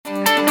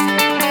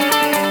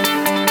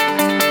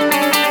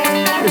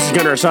is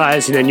Gunnar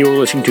Esiason, and you are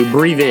listening to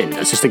Breathe In,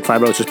 a cystic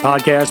fibrosis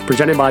podcast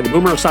presented by the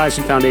Boomer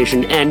Esiason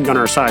Foundation and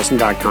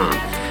GunnarEsiason.com.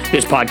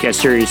 This podcast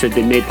series has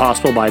been made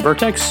possible by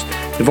Vertex,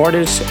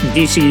 Novartis,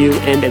 DCU,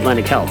 and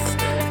Atlantic Health.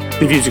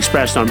 The views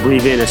expressed on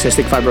Breathe In, a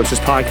cystic fibrosis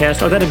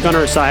podcast are that of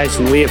Gunnar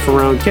Esiason, Leah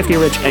Ferrone, Tiffany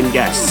Rich, and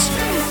guests,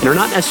 and are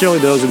not necessarily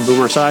those of the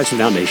Boomer Esiason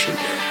Foundation.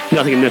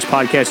 Nothing in this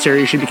podcast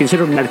series should be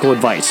considered medical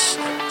advice.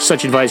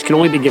 Such advice can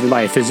only be given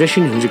by a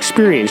physician who's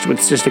experienced with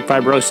cystic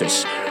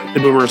fibrosis. The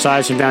Boomer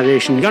Esiason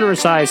Foundation, Gunnar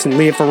Esiason,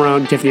 Leah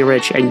Ferrone, Tiffany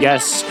Rich, and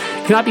guests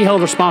cannot be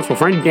held responsible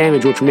for any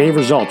damage which may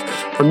result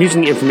from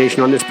using the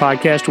information on this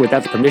podcast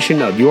without the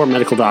permission of your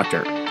medical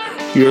doctor.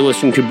 You're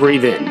listening to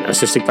Breathe In, a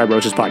cystic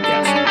fibrosis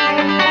podcast.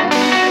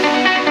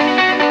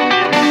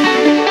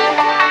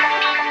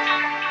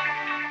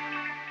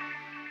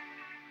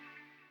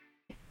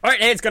 All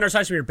right, hey, it's Gunnar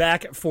Esiason. We're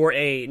back for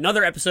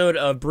another episode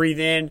of Breathe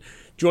In,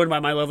 joined by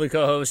my lovely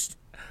co-host,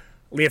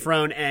 Leah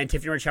Ferrone and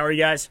Tiffany Rich. How are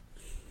you guys?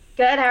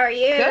 Good, how are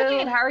you?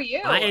 Good, how are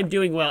you? I am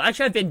doing well.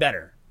 Actually, I've been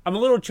better. I'm a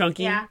little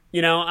chunky. Yeah.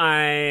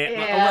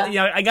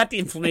 I got the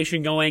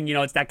inflammation going. You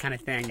know, it's that kind of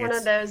thing. One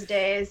of those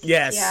days.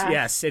 Yes, yeah.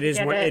 yes, it is.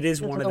 It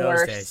is one of those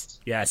worst. days.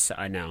 Yes,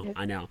 I know.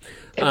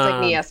 It was like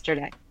me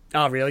yesterday.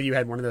 Oh, really? You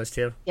had one of those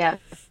too? Yeah.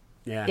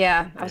 Yeah.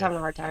 Yeah, I was having a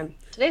hard time.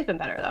 Today's been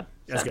better though.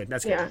 That's so. good.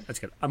 That's good. Yeah. That's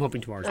good. I'm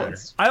hoping tomorrow's better.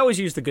 I always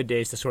use the good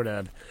days to sort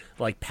of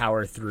like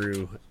power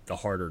through the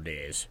harder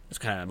days. That's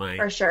kind of my.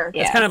 For sure.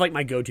 That's kind of like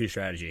my go-to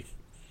strategy.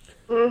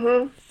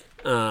 Mm-hmm.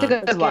 It's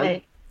a good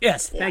one.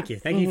 Yes, thank you.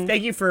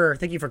 Thank you for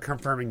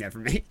confirming that for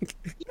me.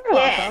 You're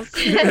welcome.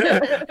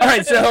 Yes. All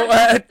right,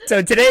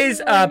 so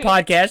today's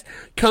podcast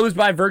comes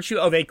by virtue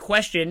of a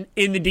question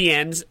in the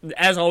DMs.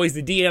 As always,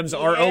 the DMs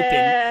are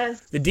open.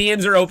 The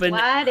DMs are open.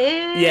 Slide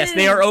in. Yes,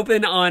 they are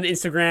open on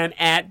Instagram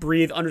at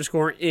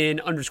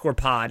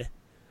breathe_in_pod.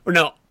 Or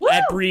no, Woo!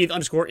 at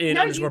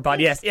breathe_in_pod.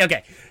 Yes,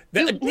 okay.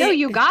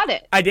 You got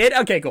it. I did?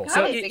 Okay, cool.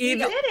 So it. You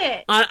did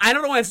it. I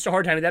don't know why I have such a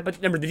hard time with that, but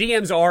remember, the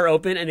DMs are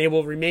open and they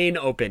will remain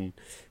open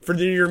for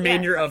the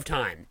remainder of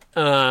time.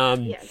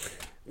 Yes.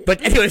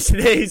 But anyways,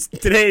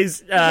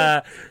 today's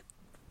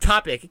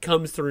topic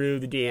comes through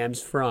the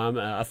DMs from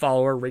a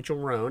follower, Rachel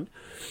Roan.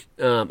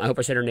 I hope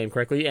I said her name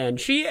correctly. And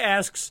she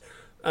asks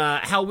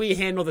how we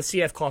handle the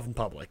CF cough in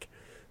public.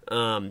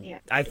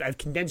 I've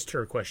condensed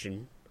her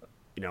question,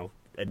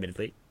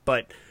 admittedly.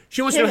 But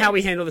she wants to know how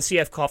we handle the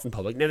CF cough in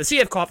public. Now, the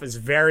CF cough is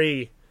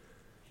very,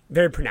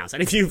 very pronounced.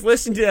 And if you've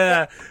listened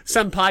to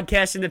some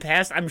podcasts in the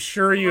past, I'm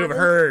sure you have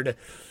heard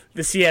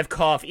the CF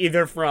cough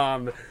either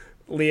from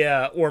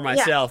Leah or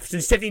myself,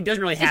 since Tiffany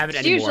doesn't really have it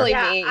anymore. Usually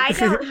me. I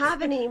don't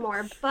have it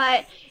anymore,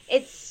 but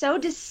it's so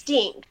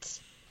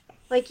distinct.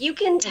 Like, you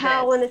can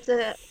tell when it's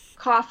a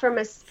cough from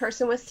a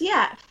person with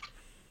CF.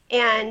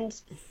 And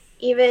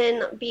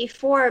even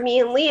before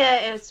me and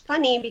Leah, it was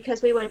funny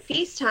because we would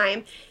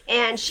FaceTime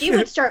and she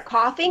would start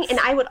coughing and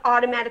I would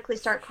automatically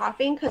start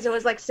coughing because it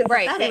was like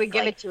sympathetic. Right, we would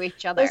give it to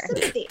each other.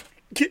 Sympathy.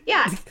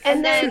 Yeah.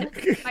 And then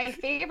my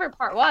favorite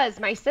part was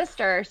my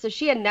sister, so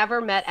she had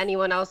never met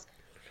anyone else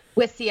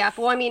with CF.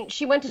 Well, I mean,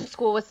 she went to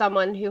school with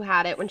someone who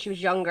had it when she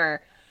was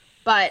younger.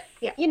 But,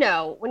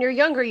 when you're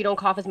younger, you don't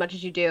cough as much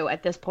as you do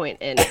at this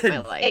point in my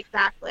life.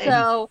 Exactly.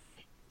 So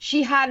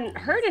she hadn't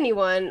heard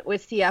anyone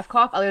with CF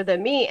cough other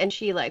than me, and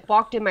she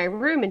walked in my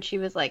room and she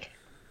was like,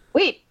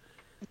 "Wait,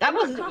 that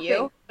wasn't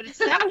you, but it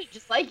sounded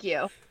just like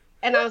you."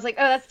 And I was like,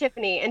 "Oh, that's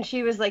Tiffany." And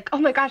she was like, "Oh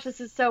my gosh, this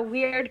is so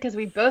weird," because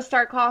we both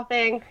start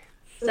coughing.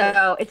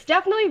 So it's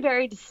definitely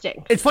very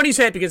distinct. It's funny you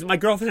say it because my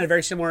girlfriend had a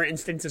very similar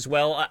instance as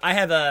well. I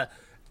have a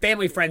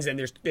family friends, and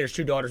there's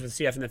two daughters with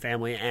CF in the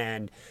family,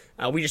 and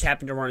we just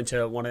happened to run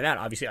into one of that.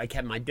 Obviously, I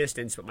kept my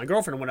distance, but my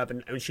girlfriend went up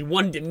and she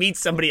wanted to meet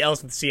somebody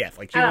else with CF.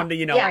 Like, she wanted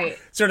to,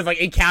 sort of like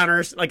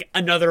encounter like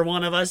another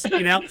one of us, I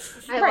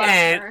love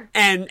her.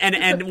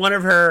 And one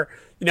of her,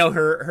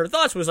 her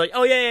thoughts was like,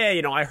 "Oh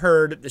yeah, I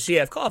heard the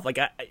CF cough. Like,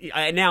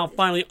 I now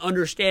finally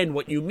understand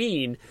what you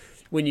mean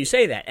when you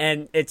say that."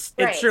 And it's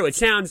true. It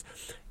sounds.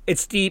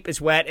 It's deep.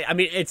 It's wet. I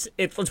mean, let's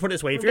put it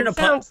this way: if you're in a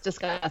sounds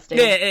disgusting.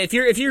 Yeah, if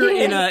you're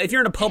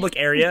in a public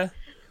area,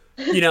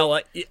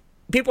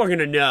 people are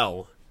gonna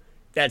know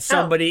that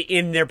somebody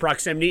in their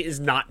proximity is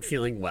not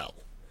feeling well,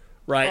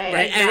 right?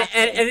 And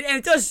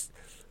it does.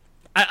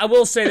 I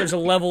will say there's a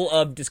level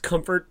of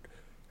discomfort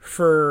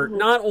for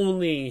not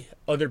only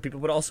other people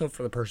but also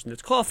for the person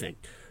that's coughing.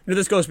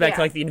 This goes back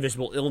to like the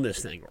invisible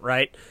illness thing,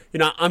 right?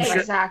 I'm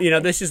sure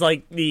this is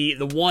like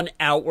the one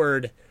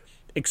outward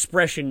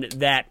expression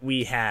that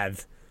we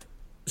have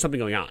something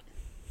going on.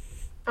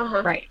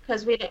 Right.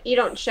 Because you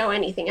don't show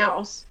anything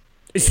else.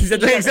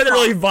 Except a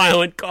really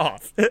violent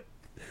cough.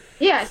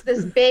 Yes,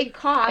 this big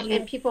cough,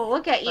 and people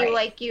look at you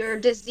like you're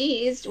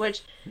diseased,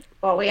 which,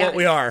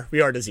 we are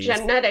diseased.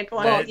 Genetic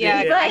one. Well, I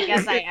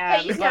guess I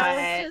am. It's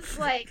just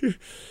like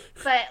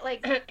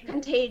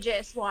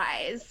contagious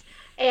wise.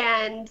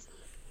 And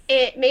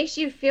it makes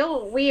you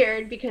feel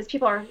weird because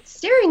people are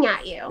staring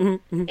at you.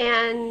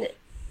 And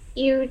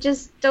you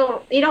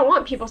don't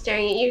want people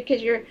staring at you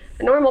because you're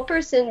a normal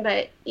person,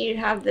 but you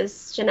have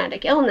this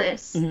genetic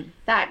illness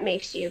that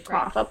makes you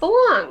cough up a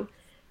lung.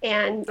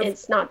 and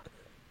it's not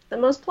the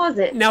most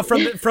pleasant. Now,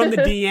 from the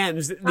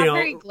DMs, you Not know,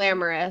 very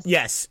glamorous.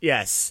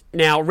 yes.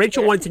 Now,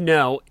 Rachel wanted to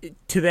know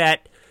to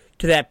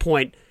that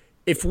point,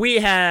 if we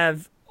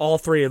have all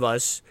three of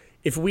us,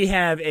 if we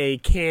have a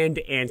canned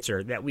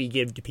answer that we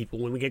give to people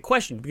when we get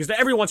questioned, because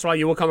every once in a while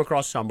you will come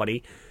across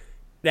somebody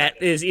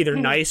that is either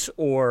nice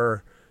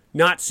or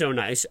not so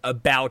nice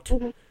about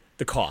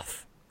the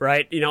cough,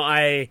 right? You know,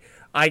 I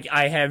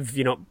have,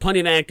 you know, plenty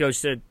of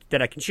anecdotes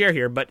that I can share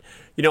here, but,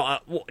 you know,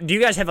 do you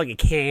guys have like a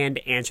canned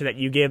answer that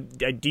you give?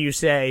 Do you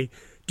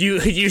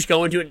just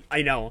go into it?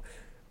 I know,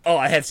 oh,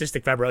 I have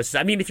cystic fibrosis.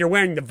 I mean, if you're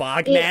wearing the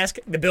VOG mask,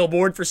 the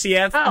billboard for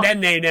CF,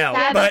 then they know.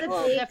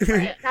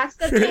 That's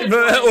the big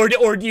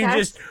or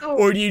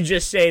do you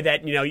just say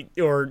that, you know,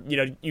 or, you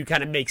know, you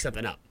kind of make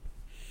something up?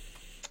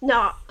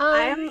 No,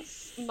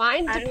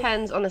 mine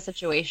depends on the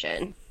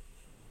situation.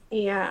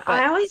 Yeah, But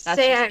I always that's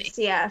say I just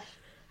have CF.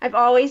 I've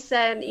always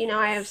said, you know,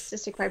 I have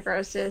cystic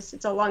fibrosis.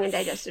 It's a lung and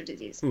digestive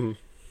disease.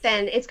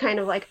 Then it's kind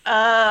of like,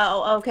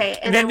 oh, okay.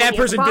 And then that when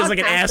you have person a feels VOG like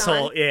an mask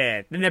asshole. on-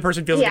 Yeah. Then that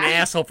person feels like an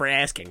asshole for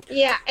asking.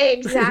 Yeah,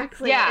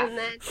 exactly. Yeah. And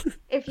then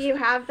if you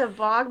have the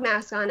VOG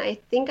mask on, I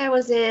think I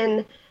was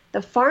in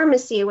the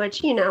pharmacy,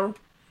 which, you know,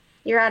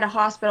 you're at a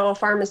hospital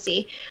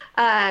pharmacy.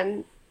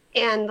 And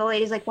the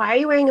lady's like, why are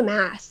you wearing a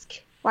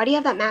mask? Why do you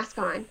have that mask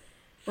on?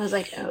 I was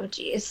like, oh,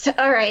 geez.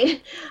 All right.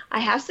 I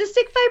have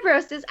cystic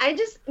fibrosis. I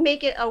just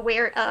make it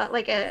aware,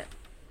 like a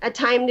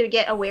time to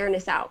get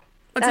awareness out.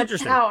 That's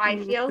interesting. How I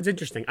feel. It's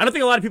interesting. I don't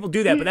think a lot of people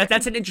do that, but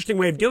that's an interesting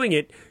way of doing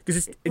it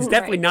because it's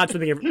definitely not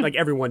something like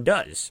everyone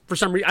does for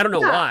some reason. I don't know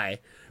why,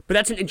 but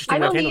that's an interesting I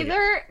way of don't handling it.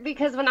 either,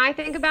 because when I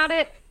think about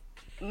it,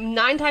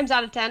 9 times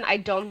out of 10, I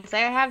don't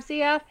say I have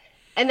CF.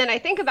 And then I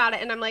think about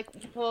it, and I'm like,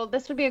 well,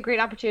 this would be a great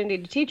opportunity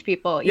to teach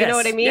people. You know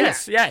what I mean?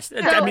 Yes. So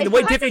I mean, the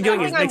way it's Tiffany's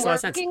doing it something makes a lot I'm of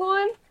sense. working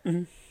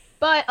on,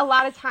 but a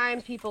lot of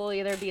times people will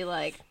either be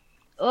like,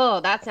 oh,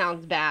 that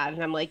sounds bad.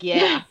 And I'm like,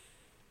 yeah.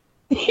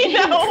 You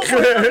know? Or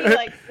they'll be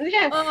like,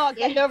 oh,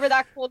 getting over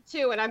that cold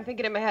too. And I'm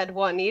thinking in my head,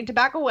 well, I need to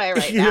back away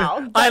right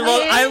now.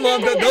 I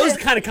love those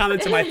kind of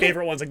comments are my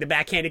favorite ones, like the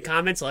backhanded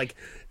comments, like,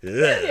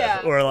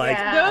 ugh, or like,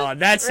 oh,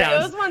 that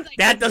sounds, those ones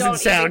that doesn't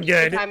sound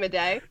good. Time of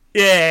day.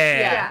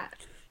 Yeah.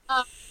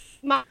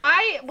 What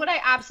I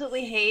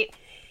absolutely hate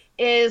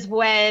is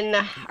when,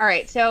 all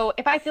right, so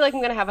if I feel like I'm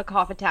going to have a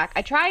cough attack,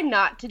 I try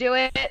not to do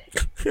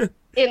it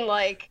in,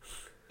 like,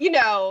 you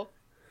know,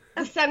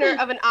 the center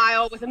of an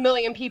aisle with a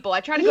million people. I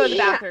try to go to the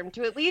bathroom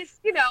to at least,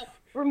 you know,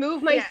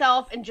 remove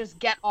myself and just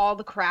get all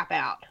the crap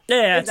out.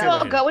 Yeah. So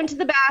I'll go into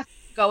the bath,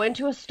 go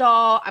into a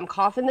stall, I'm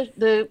coughing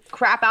the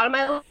crap out of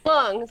my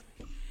lungs,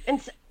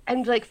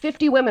 and like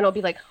 50 women will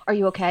be like, are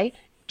you okay?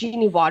 Do you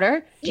need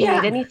water? Do you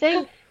need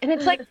anything? And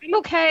it's like, I'm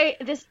okay.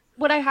 This is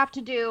what I have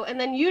to do. And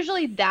then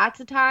usually that's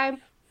a time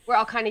where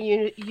I'll kind of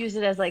use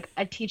it as like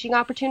a teaching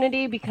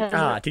opportunity because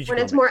when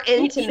it's more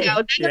intimate. You know,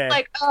 then it's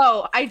like,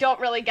 oh, I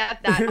don't really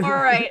get that. All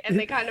right. And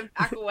they kind of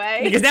back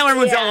away. Because now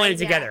everyone's all in it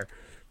together.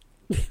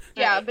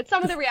 Yeah, but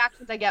some of the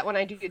reactions I get when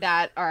I do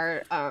that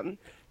are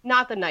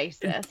not the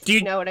nicest.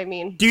 You know what I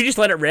mean? Do you just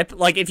let it rip?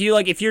 Like if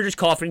you're just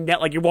coughing,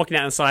 like you're walking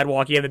down the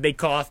sidewalk, you have a big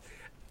cough.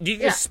 Do you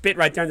just spit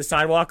right down the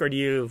sidewalk, or do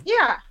you?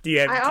 Yeah.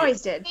 I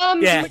always did.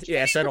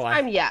 Yeah, so do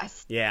I.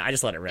 Yes. Yeah, I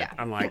just let it rip.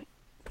 I'm like,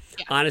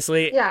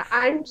 honestly. Yeah,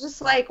 I'm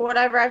just like,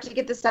 whatever. I have to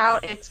get this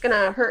out. It's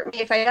gonna hurt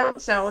me if I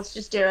don't. So let's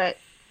just do it.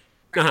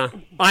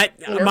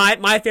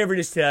 My favorite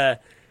is to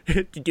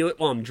do it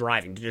while I'm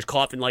driving, to just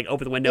cough and like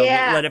open the window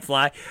and let it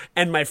fly.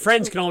 And my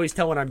friends can always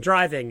tell when I'm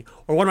driving,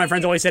 or one of my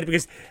friends always said it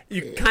because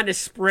you can kind of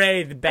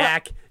spray the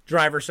back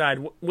driver's side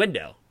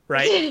window.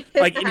 Right,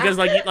 like because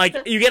like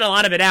you get a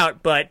lot of it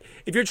out, but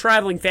if you're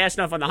traveling fast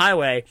enough on the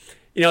highway,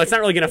 you know it's not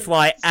really going to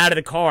fly out of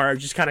the car.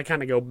 Just kind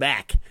of go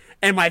back.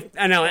 And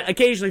I know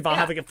occasionally if I'll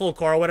have like a full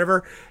car or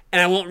whatever,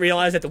 and I won't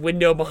realize that the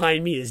window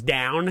behind me is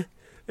down.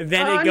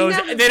 Then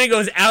it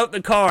goes out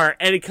the car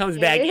and it comes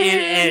back in,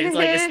 and it's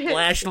like a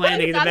splash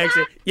landing in the back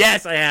seat.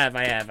 Yes, I have.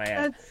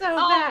 That's so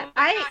bad.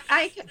 I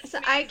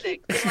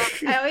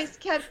always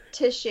kept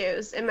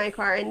tissues in my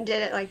car and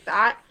did it like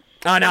that.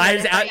 Oh no! I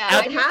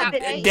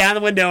just down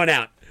the window and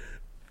out.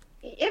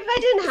 If I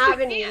didn't have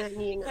any,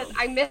 then because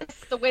I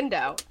missed the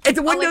window.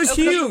 The window's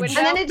huge.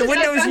 And then it the just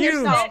window's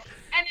huge.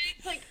 And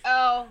it's like,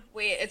 oh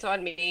wait, it's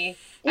on me.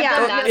 Yeah,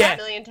 I've done that a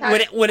million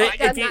times.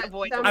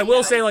 I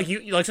will say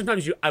you like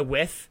sometimes I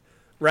whiff,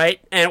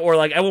 right, or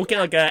like I won't get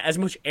like as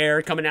much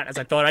air coming out as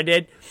I thought I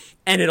did,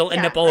 and it'll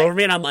end up all over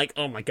me, and I'm like,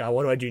 oh my god,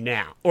 what do I do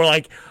now? Or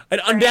like it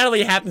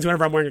undoubtedly happens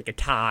whenever I'm wearing like a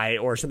tie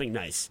or something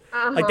nice.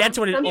 Like that's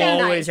when it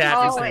always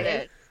happens to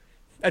me.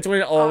 That's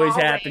when it always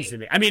happens to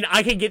me. I mean,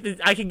 I can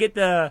get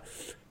the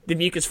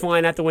mucus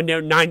flying out the window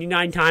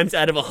 99 times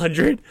out of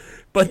 100,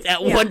 but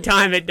that one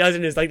time it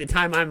doesn't is like the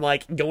time I'm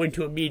like going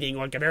to a meeting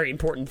or like a very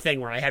important thing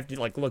where I have to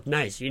like look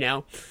nice, you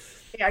know?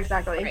 Yeah,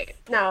 exactly. Right.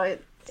 No,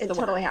 it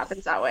totally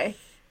happens that way.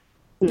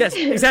 Yes,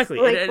 exactly.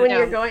 Like when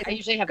you're going, I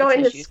usually have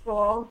going to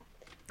school,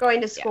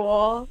 and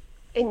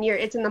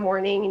it's in the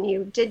morning and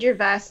you did your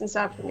vest and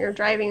stuff and you're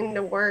driving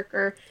to work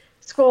or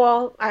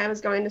school. I was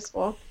going to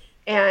school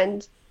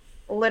and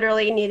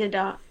literally needed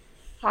to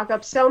pack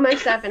up so much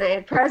stuff, and I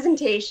had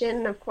presentation,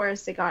 and of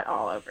course it got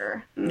all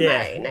over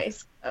my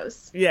nice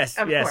clothes. Yes,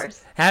 of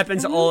course.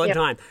 Happens all the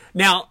time.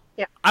 Now,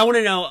 Yep. I want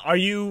to know: Are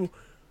you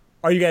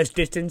guys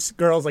distance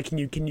girls? Like, can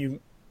you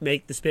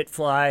make the spit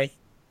fly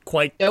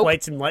quite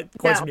some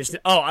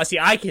distance? Oh, I see.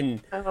 I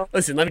can.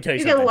 Listen, let me tell you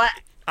something.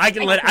 I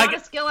can let It's not a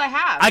skill I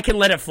have. I can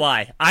let it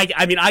fly.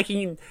 I mean, I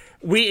can.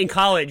 We in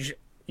college.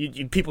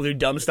 People do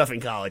dumb stuff in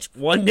college.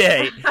 One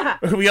day,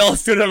 we all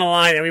stood on a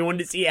line and we wanted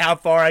to see how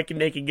far I can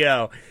make it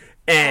go.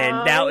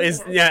 And that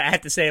was, I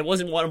have to say, it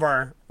wasn't one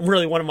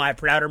of my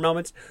prouder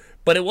moments,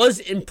 but it was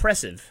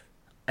impressive.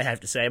 I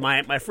have to say,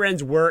 my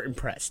friends were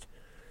impressed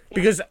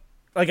because,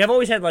 like, I've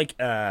always had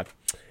my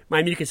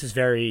mucus is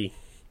very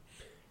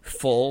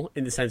full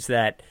in the sense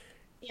that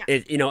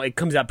it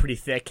comes out pretty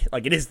thick.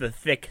 Like, it is the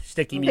thick,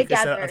 sticky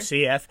mucus of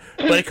CF,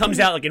 but it comes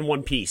out like in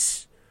one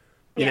piece.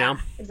 You know,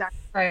 exactly.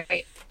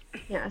 Right.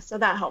 Yeah, so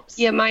that helps.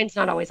 Yeah, mine's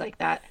not always like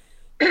that.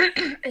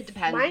 It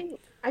depends.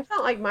 I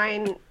felt like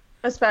mine,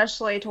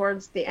 especially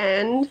towards the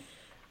end,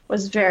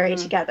 was very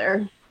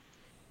together.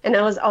 And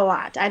it was a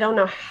lot. I don't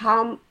know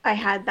how I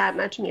had that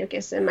much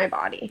mucus in my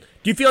body.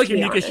 Do you feel like your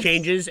mucus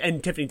changes?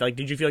 And Tiffany, like,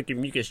 did you feel like your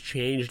mucus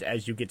changed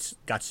as you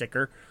got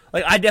sicker?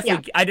 Like, I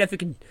definitely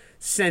can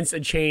sense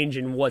a change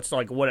in what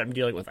I'm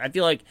dealing with. I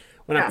feel like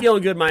when I'm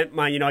feeling good, my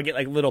I get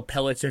like little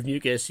pellets of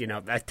mucus.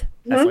 That's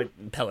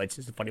like pellets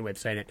is a funny way of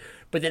saying it.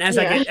 But then as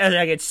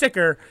I get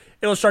sicker,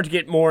 it'll start to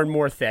get more and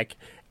more thick.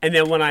 And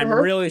then when I'm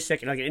really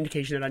sick, and like an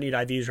indication that I need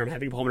IVs or I'm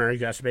having a pulmonary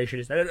exacerbation,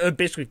 is that it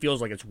basically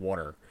feels like it's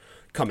water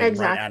coming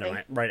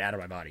right out of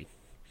my body.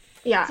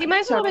 Yeah. See,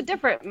 mine's a little bit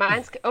different.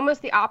 Mine's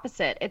almost the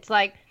opposite. It's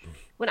like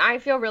when I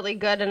feel really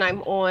good and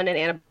I'm on an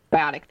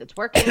antibiotic that's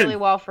working really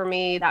well for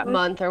me that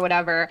month or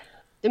whatever,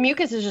 the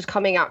mucus is just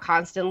coming out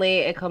constantly.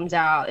 It comes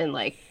out in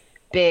like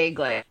big,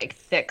 like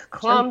thick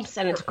clumps,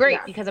 and it's great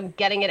because I'm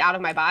getting it out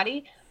of my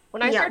body.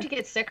 When I start to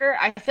get sicker,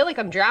 I feel like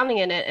I'm drowning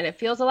in it, and it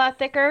feels a lot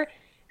thicker,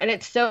 and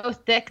it's so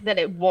thick that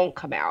it won't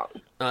come out.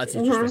 Oh, that's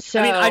interesting. So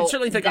I mean, I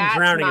certainly think I'm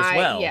drowning as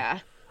well. Yeah.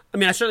 I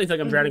mean, I certainly think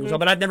I'm drowning as well,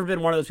 but I've never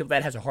been one of those people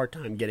that has a hard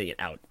time getting it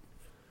out.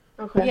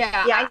 Okay.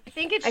 Yeah, I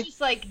think it's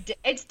just like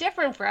it's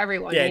different for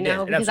everyone,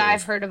 because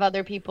I've heard of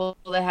other people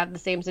that have the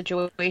same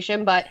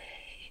situation, but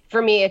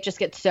for me, it just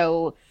gets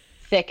so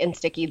thick and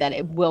sticky that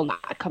it will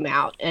not come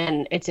out,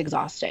 and it's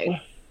exhausting.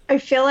 I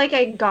feel like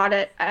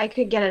I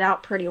could get it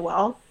out pretty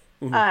well,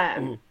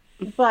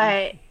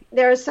 but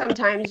there was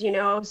sometimes,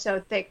 so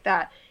thick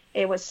that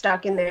it was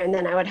stuck in there, and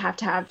then I would have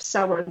to have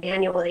someone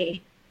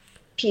manually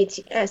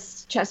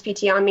chest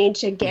PT on me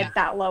to get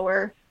that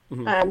lower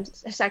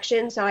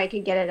section so I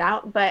could get it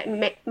out. But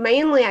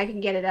mainly I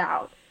could get it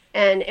out,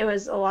 and it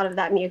was a lot of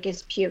that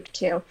mucus puke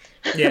too.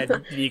 Yeah,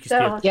 the mucus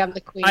puke. Yeah, I'm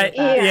the queen.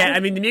 I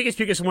mean, the mucus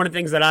puke is one of the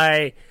things that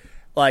I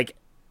like.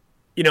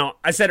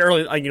 I said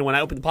earlier, when I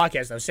opened the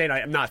podcast, I was saying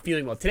I'm not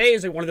feeling well. Today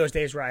is like one of those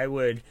days where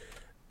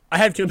I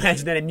have to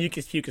imagine that a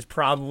mucus puke is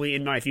probably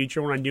in my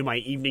future when I do my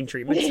evening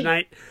treatments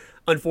tonight.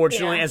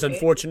 Unfortunately, as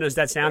unfortunate as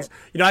that sounds,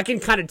 I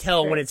can kind of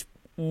tell when it's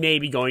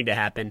maybe going to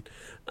happen.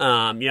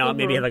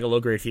 Maybe have like a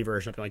low-grade fever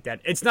or something like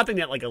that. It's nothing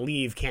that like a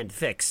leave can't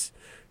fix.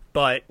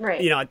 But,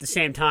 at the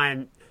same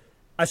time,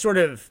 I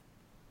don't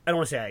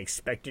want to say I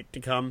expect it to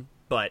come,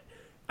 but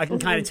I can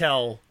kind of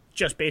tell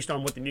just based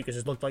on what the mucus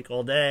has looked like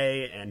all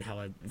day and how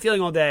I'm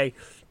feeling all day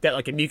that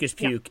like a mucus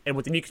puke, and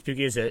what the mucus puke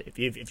is, if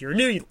you're a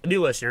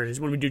new listener, is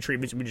when we do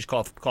treatments and we just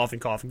cough,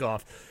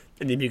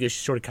 and the mucus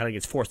sort of kind of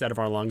gets forced out of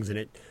our lungs and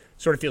it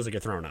sort of feels like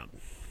you're throwing up.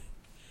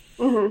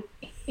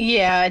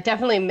 Yeah, it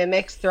definitely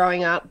mimics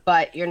throwing up,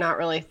 but you're not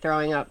really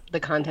throwing up the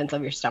contents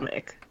of your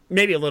stomach.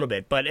 Maybe a little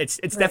bit, but it's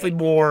definitely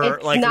more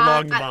it's like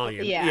not, lung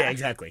volume. Yeah,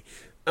 exactly.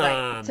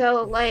 Right.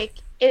 So like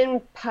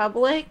in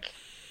public,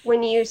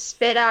 when you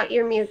spit out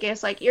your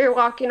mucus, like you're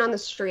walking on the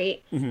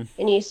street and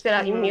you spit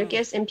out your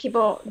mucus, and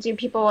people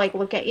like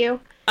look at you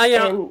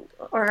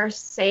or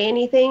say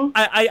anything?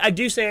 I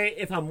do say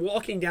if I'm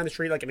walking down the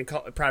street like in a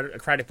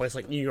crowded place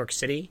like New York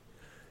City,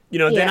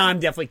 then I'm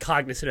definitely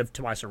cognizant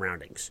to my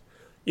surroundings.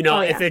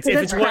 If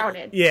it's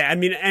crowded. I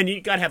mean, and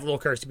you gotta have a little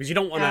courtesy because you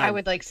don't want to. I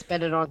would like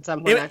spit it on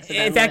someone.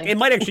 In fact, it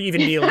might actually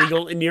even be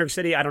illegal in New York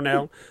City. I don't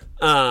know,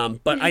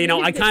 but I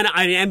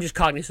am just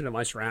cognizant of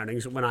my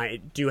surroundings when I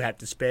do have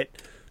to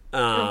spit,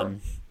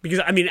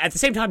 because I mean, at the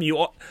same time, we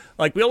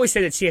always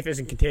say that CF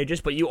isn't contagious,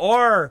 but you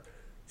are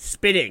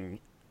spitting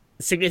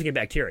significant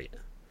bacteria.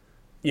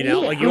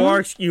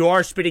 You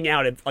are spitting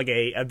out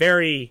a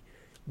very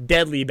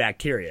deadly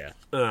bacteria.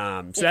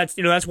 So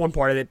that's one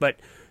part of it, but.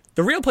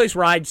 The real place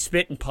where I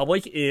spit in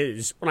public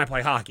is when I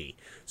play hockey.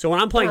 So when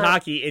I'm playing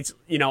hockey, it's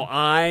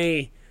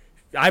I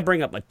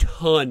bring up a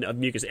ton of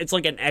mucus. It's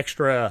like an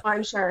extra.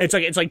 I'm sure.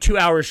 It's like 2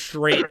 hours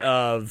straight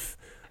of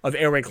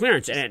airway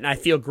clearance, and I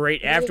feel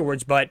great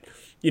afterwards. But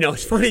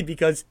it's funny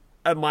because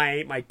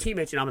my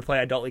teammates, I'm gonna play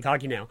adult league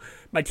hockey now.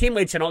 My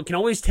teammates can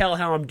always tell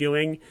how I'm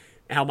doing,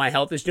 how my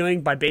health is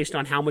doing based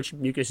on how much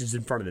mucus is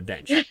in front of the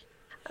bench.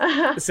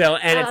 So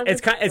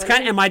it's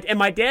kind and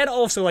my dad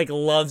also like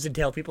loves to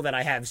tell people that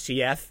I have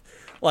CF,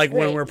 like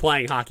when we're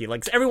playing hockey.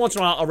 Like every once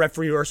in a while, a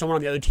referee or someone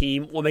on the other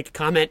team will make a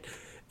comment,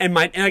 and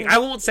like I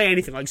won't say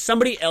anything. Like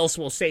somebody else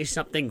will say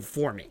something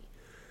for me,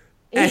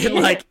 and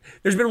like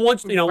there's been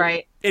once, and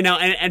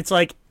it's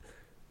like,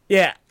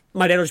 yeah,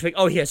 my dad will just be like,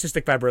 oh, he has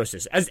cystic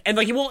fibrosis, and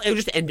like it'll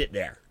just end it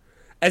there,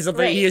 as if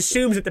he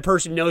assumes that the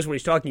person knows what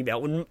he's talking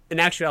about, when in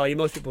actuality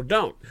most people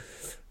don't.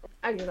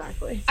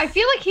 Exactly. I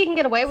feel like he can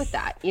get away with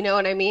that. You know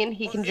what I mean?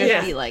 He can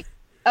just be like,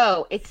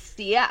 "Oh, it's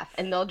CF,"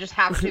 and they'll just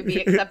have to be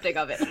accepting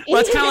of it.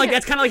 Well, that's kind of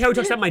like how he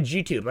talks about my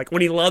G tube. Like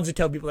when he loves to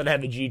tell people that I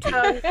have a G tube.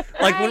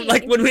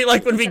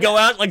 When we go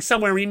out like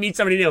somewhere, we meet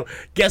somebody new.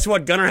 Guess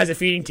what? Gunnar has a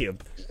feeding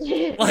tube.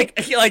 Like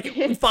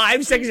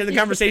 5 seconds in the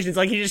conversation, it's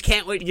like he just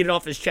can't wait to get it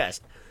off his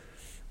chest.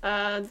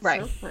 So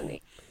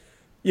funny.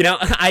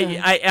 I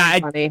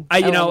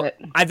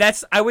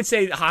would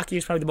say hockey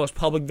is probably the most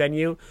public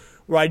venue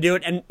where I do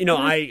it, and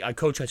I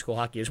coach high school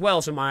hockey as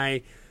well. So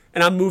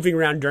I'm moving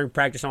around during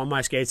practice. I'm on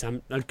my skates. I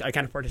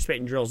kind of participate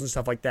in drills and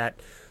stuff like that.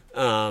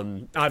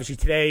 Obviously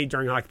today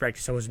during hockey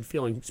practice I wasn't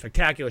feeling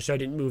spectacular, so I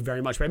didn't move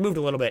very much, but I moved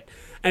a little bit,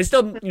 and it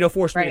still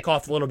forced me to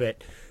cough a little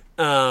bit.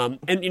 And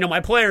my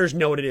players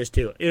know what it is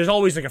too. There's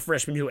always like a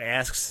freshman who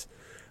asks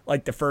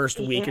like the first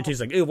week or two,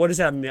 like, "Ooh, what is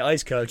that on the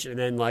ice, coach?" And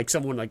then like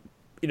someone like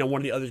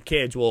one of the other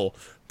kids will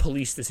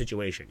police the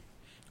situation,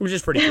 which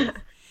is pretty cool.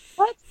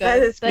 That's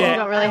good. So you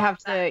don't really have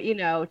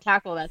to,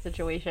 tackle that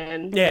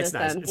situation. Yeah, it's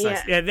nice. It's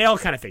nice. Yeah, they all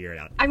kind of figure it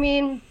out. I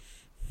mean,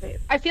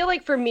 I feel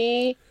like for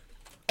me,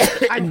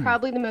 I'm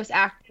probably the most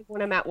active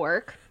when I'm at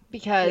work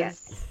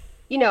because,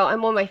 I'm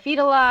on my feet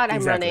a lot.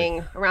 I'm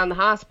running around the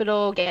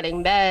hospital,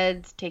 getting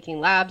meds, taking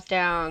labs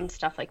down,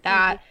 stuff like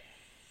that.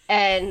 Mm-hmm.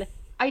 And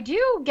I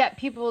do get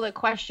people that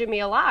question me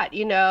a lot,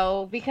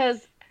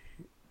 because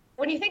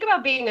when you think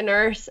about being a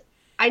nurse,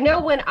 I know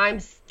when I'm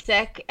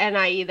sick and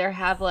I either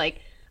have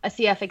like a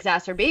CF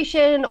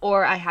exacerbation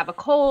or I have a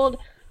cold,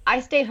 I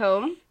stay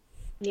home.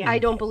 Yeah. I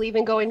don't believe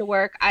in going to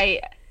work.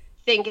 I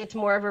think it's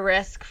more of a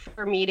risk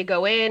for me to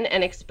go in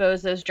and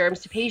expose those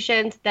germs to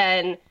patients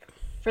than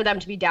for them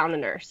to be down a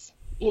nurse.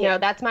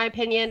 That's my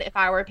opinion. If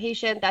I were a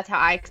patient, that's how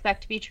I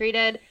expect to be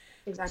treated.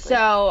 Exactly.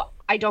 So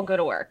I don't go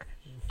to work.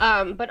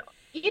 But,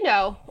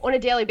 on a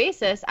daily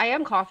basis, I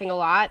am coughing a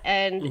lot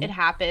and it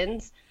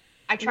happens.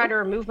 I try to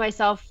remove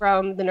myself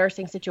from the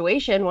nursing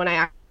situation when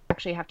I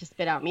actually have to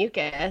spit out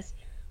mucus.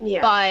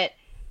 Yeah. But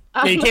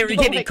you can't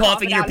be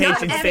coughing in your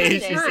patient's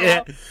face.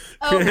 Yeah.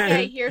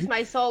 Okay, here's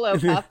my solo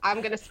cup.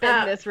 I'm going to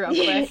spin this real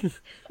quick.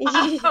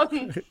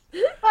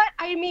 But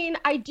I mean,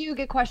 I do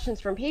get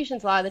questions from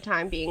patients a lot of the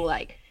time being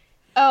like,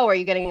 "Oh, are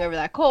you getting over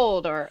that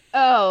cold?" Or,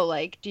 "Oh,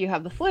 like, do you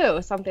have the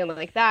flu?" Something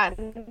like that.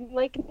 And I'm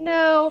like,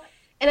 no.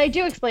 And I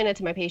do explain it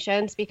to my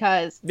patients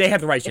because they have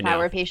the right to know. If I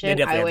were a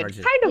patient, I would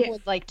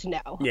would like to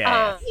know.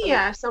 Yeah.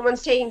 If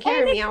someone's taking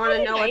care of me, I want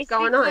to know what's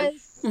going on.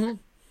 Mm-hmm.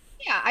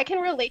 Yeah, I can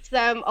relate to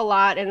them a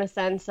lot in a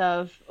sense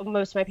of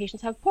most of my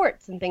patients have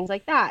ports and things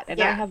like that, and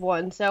I have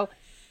one. So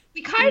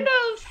we kind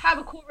of have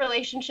a cool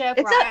relationship.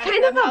 It's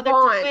kind of a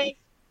bond. Doing,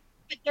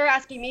 but they're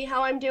asking me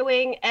how I'm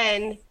doing,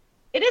 and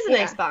it is a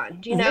nice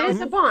bond. It is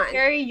a bond.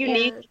 Very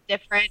unique,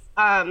 different.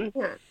 And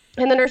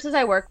the nurses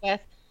I work with,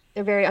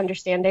 they're very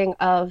understanding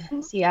of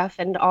CF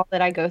and all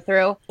that I go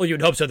through. Well,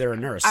 you'd hope so. They're a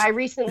nurse. I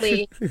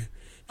recently,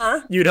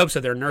 You'd hope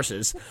so. They're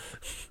nurses.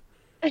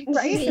 Right?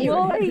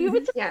 Well,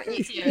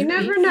 you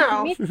never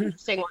know.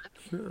 Interesting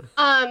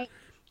one.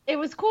 It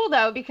was cool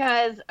though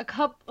because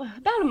about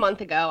a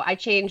month ago, I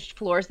changed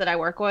floors that I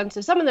work on. So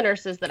some of the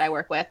nurses that I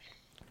work with,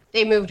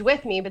 they moved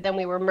with me, but then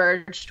we were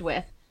merged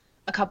with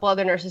a couple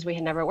other nurses we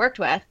had never worked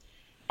with.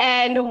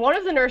 And one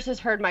of the nurses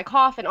heard my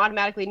cough and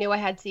automatically knew I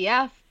had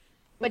CF,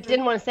 but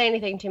didn't want to say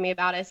anything to me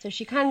about it. So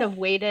she kind of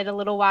waited a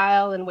little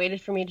while and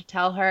waited for me to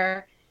tell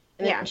her.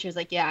 And then she was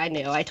like, "Yeah, I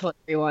knew. I told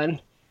everyone,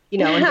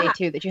 on day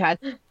 2 that you had."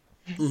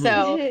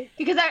 So,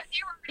 because they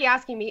were already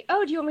asking me,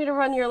 "Oh, do you want me to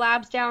run your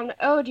labs down?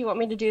 Oh, do you want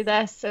me to do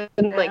this?"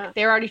 And like,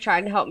 they're already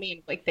trying to help me,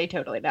 and like, they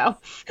totally know.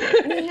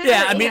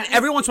 I mean,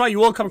 every once in a while, you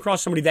will come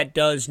across somebody that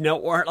does know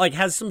or like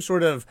has some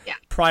sort of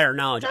prior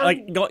knowledge.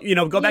 Like, go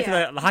back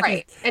to the hockey.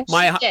 Right. And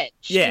she did.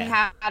 She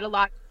had a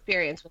lot of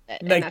experience with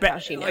it, and that's how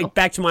she knew. Like,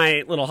 back to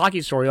my little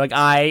hockey story.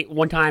 Like,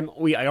 one time,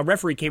 a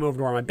referee came over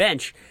to my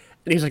bench,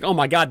 and he was like, "Oh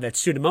my God, that's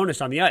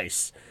Pseudomonas on the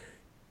ice."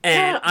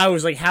 And I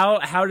was like, how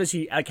does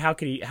he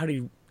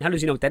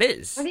know what that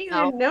is? How do you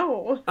even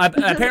know?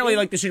 Apparently,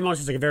 like, the Pseudomonas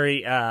has like a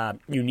very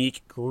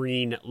unique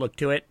green look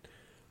to it.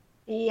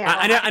 Yeah,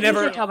 I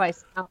never tell by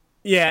smell.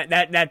 Yeah,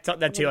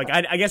 that too. Like,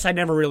 I guess I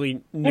never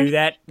really knew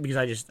that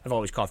because I've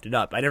always coughed it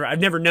up. I've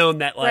never known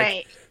that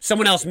like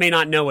someone else may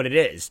not know what it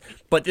is,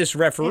 but this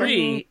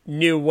referee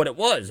knew what it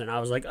was, and I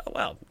was like, oh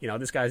well,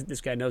 this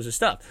guy knows his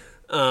stuff.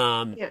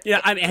 I mean,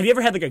 have you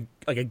ever had like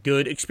a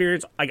good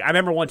experience? Like, I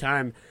remember one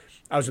time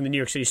I was in the New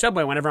York City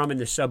subway. Whenever I'm in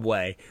the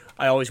subway,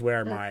 I always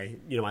wear my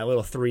my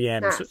little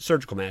 3M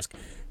surgical mask,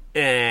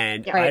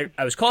 and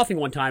I was coughing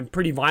one time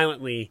pretty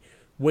violently,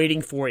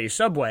 waiting for a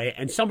subway,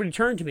 and somebody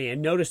turned to me and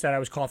noticed that I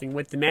was coughing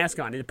with the mask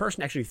on, and the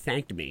person actually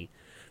thanked me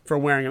for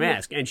wearing a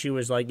mask, and she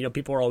was like,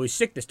 people are always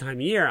sick this time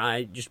of year.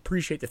 I just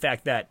appreciate the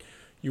fact that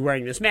you're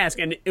wearing this mask.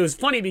 And it was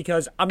funny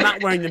because I'm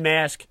not wearing the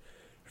mask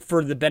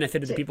for the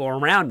benefit of the people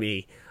around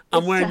me.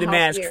 I'm wearing the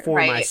mask for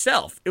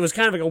myself. It was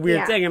kind of like a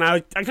weird thing, and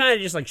I kind of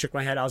just like shook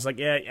my head. I was like,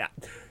 yeah.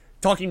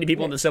 Talking to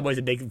people in the subway is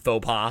a big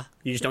faux pas.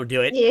 You just don't do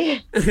it.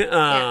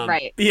 Yeah.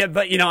 Right. Yeah,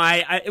 but you know,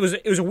 it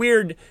was a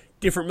weird,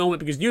 different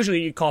moment because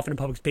usually you cough in a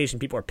public space and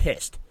people are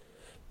pissed.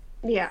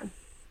 Yeah.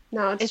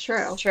 No, it's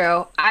true. It's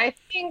true. I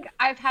think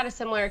I've had a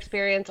similar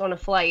experience on a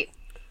flight.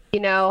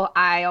 You know,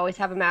 I always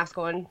have a mask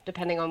on,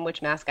 depending on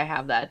which mask I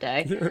have that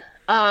day.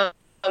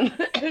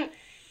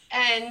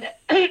 And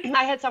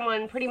I had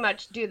someone pretty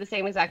much do the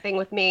same exact thing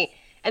with me.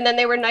 And then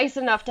they were nice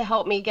enough to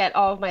help me get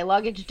all of my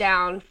luggage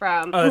down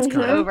from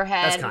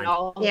overhead and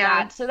all of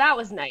that. So that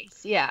was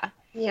nice. Yeah.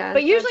 Yeah.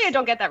 But usually I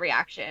don't get that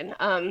reaction.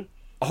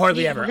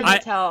 Hardly ever. I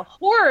tell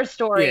horror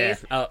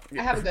stories. Yeah.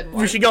 I have a good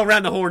one. We should go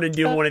around the horn and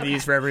do one of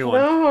these for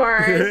everyone. No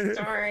horror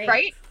story.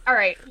 Right? All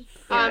right.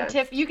 Yeah.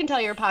 Tiff, you can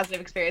tell your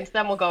positive experience.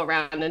 Then we'll go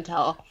around and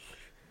tell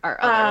our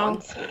other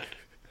ones.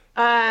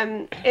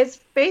 It's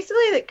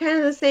basically kind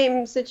of the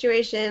same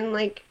situation,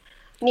 like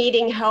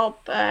needing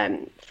help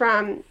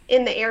from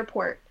in the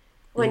airport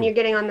when you're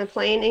getting on the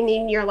plane and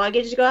needing your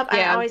luggage to go up.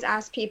 I always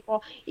ask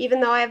people, even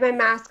though I have my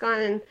mask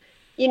on and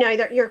you know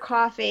you're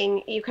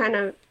coughing,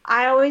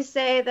 I always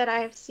say that I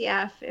have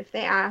CF if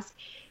they ask,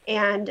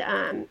 and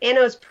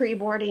it was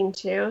pre-boarding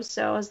too,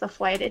 so it was the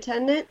flight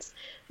attendants.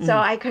 So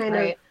I kind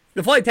of.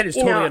 The flight attendants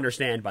totally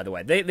understand, by the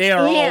way. They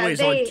are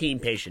always on team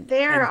patient.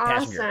 They're and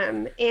passenger.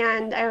 awesome.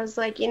 And I was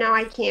like,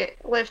 I can't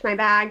lift my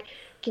bag.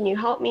 Can you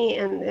help me?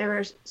 And they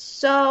were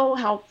so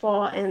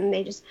helpful. And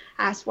they just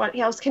asked, what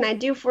else can I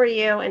do for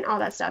you? And all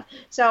that stuff.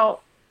 So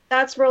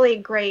that's really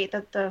great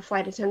that the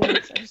flight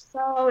attendants are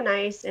so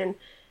nice. And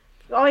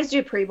always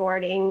do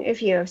pre-boarding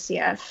if you have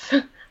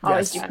CF.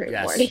 Always do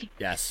pre-boarding.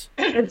 Yes.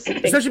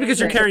 Especially because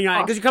you're carrying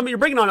on, because you're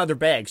bringing on other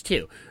bags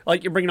too.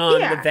 Like you're bringing on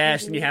the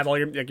vest, and you have all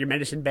your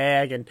medicine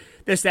bag, and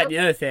this, that, and the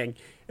other thing.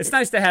 It's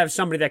nice to have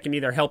somebody that can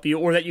either help you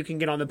or that you can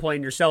get on the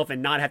plane yourself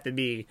and not have to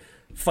be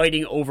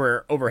fighting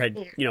over overhead,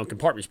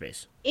 compartment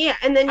space. Yeah,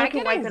 and then you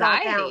can wipe it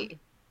all down.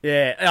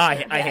 Yeah, I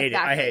hate it.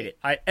 I hate it.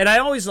 I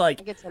always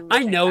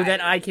I know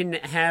that I can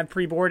have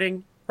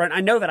pre-boarding, right?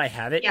 I know that I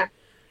have it. Yeah.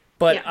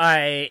 But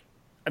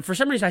for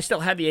some reason, I still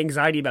have the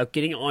anxiety about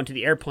getting onto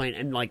the airplane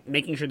and like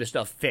making sure the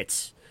stuff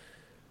fits.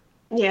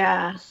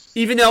 Yeah.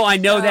 Even though I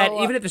know that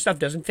even if the stuff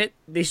doesn't fit,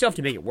 they still have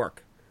to make it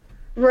work.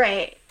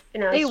 Right.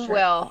 They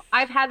will.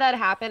 I've had that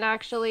happen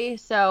actually.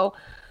 So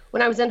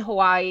when I was in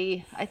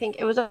Hawaii, I think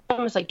it was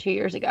almost like 2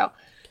 years ago,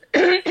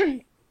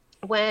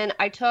 when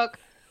I took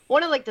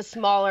one of like the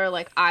smaller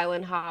like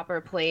island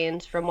hopper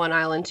planes from one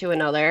island to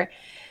another,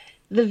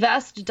 the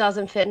vest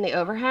doesn't fit in the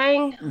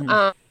overhang.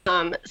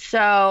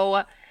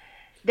 So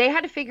they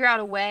had to figure out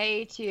a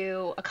way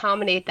to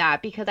accommodate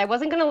that because I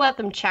wasn't going to let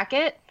them check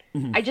it.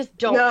 I just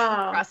don't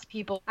trust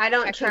people. I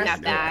don't checking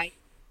trust that bag.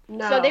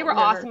 No, so they were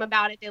awesome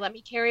about it. They let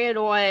me carry it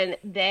on.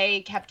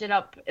 They kept it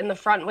up in the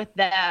front with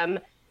them.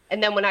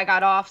 And then when I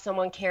got off,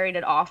 someone carried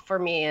it off for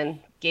me and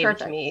gave it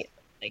to me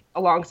like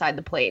alongside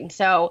the plane.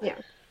 So,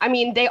 I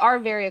mean, they are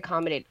very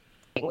accommodating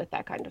with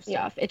that kind of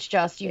stuff. It's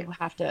just you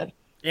have to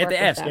You have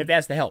to ask. You have to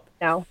ask the help.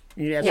 No.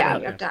 You have you to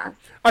have to ask. All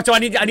right, so I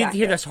need to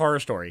hear this horror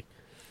story.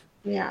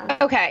 Yeah.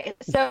 Okay,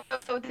 so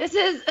this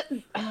is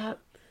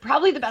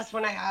probably the best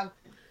one I have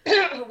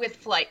with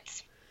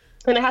flights,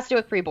 and it has to do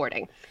with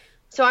pre-boarding.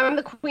 So I'm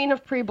the queen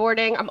of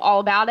pre-boarding. I'm all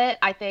about it.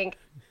 I think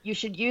you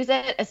should use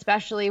it,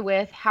 especially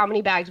with how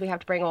many bags we have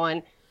to bring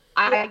on.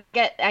 I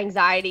get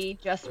anxiety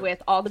just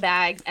with all the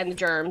bags and the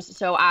germs.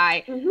 So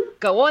I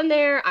go on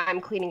there.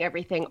 I'm cleaning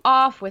everything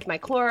off with my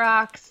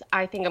Clorox.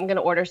 I think I'm going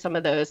to order some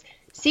of those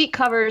seat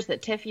covers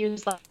that Tiff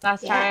used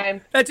last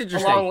time. That's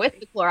interesting. Along with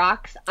the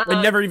Clorox.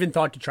 I never even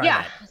thought to try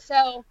that. Yeah,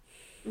 so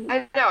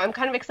I know. I'm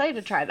kind of excited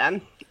to try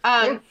them.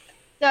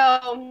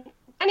 So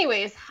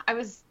anyways, I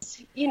was,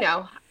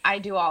 I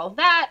do all of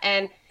that.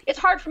 And it's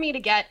hard for me to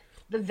get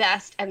the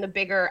vest and the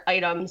bigger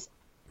items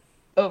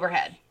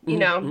overhead,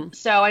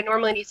 so I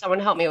normally need someone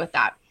to help me with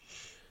that.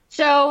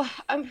 So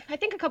I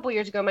think a couple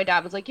years ago, my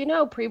dad was like,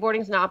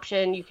 pre-boarding's an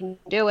option. You can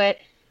do it.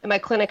 And my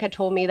clinic had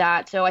told me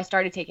that. So I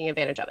started taking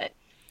advantage of it.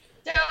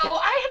 So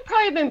I had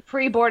probably been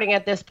pre-boarding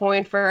at this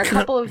point for a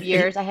couple of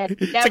years. I had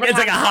never it's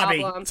like a had hobby.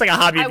 problem. It's like a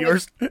hobby of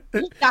yours.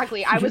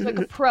 Exactly. I was like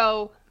a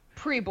pro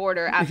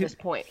pre-boarder at this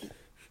point.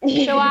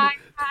 So I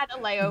had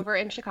a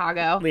layover in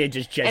Chicago. Leah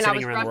just jet and I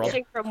was setting around the world.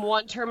 rushing from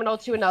one terminal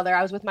to another.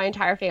 I was with my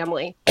entire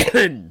family.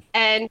 And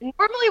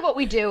normally what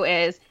we do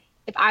is,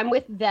 if I'm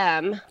with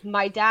them,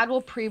 my dad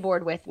will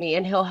pre-board with me,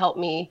 and he'll help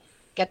me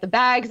get the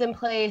bags in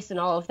place and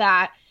all of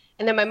that.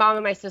 And then my mom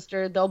and my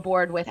sister, they'll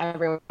board with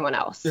everyone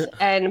else.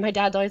 And my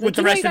dad's always like, with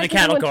the rest of the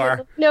cattle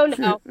car.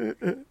 No.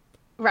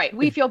 Right.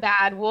 We feel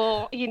bad.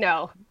 We'll,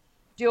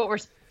 do what we're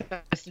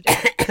supposed to do.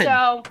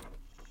 So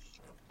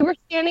we were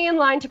standing in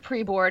line to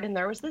pre-board, and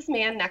there was this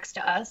man next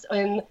to us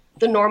in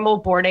the normal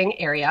boarding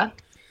area.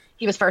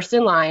 He was first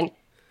in line,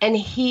 and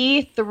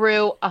he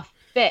threw a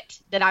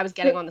fit that I was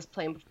getting on this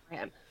plane before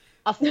him.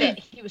 A fit.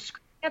 He was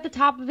screaming at the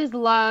top of his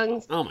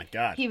lungs. Oh my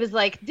God. He was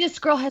like, this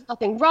girl has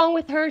nothing wrong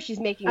with her. She's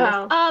making this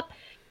up.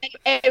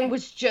 And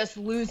was just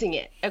losing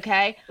it,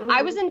 okay?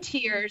 I was in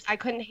tears. I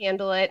couldn't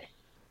handle it.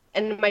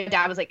 And my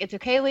dad was like, it's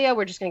okay, Leah.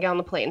 We're just going to get on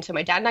the plane. So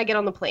my dad and I get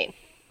on the plane.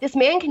 This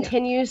man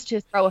continues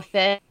to throw a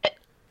fit.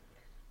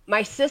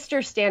 My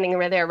sister standing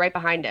right there, right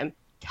behind him,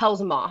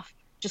 tells him off.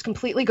 Just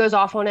completely goes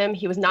off on him.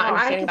 He was not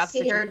understanding about the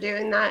situation. I could see her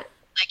doing that.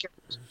 Like, you're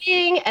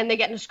cheating, and they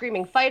get in a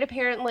screaming fight,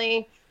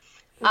 apparently.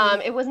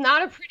 It was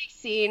not a pretty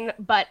scene,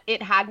 but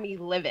it had me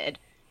livid.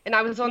 And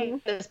I was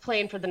on this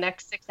plane for the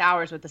next 6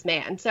 hours with this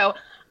man. So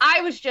I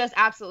was just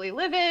absolutely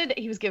livid.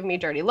 He was giving me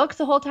dirty looks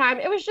the whole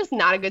time. It was just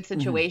not a good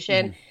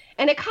situation.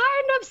 And it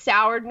kind of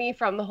soured me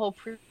from the whole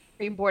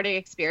pre-boarding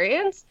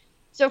experience.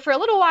 So for a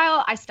little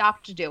while, I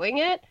stopped doing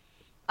it.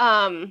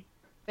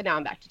 But now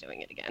I'm back to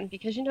doing it again.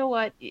 Because you know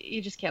what?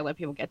 You just can't let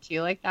people get to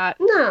you like that.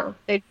 No.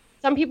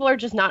 Some people are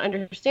just not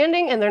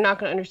understanding, and they're not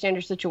going to understand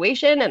your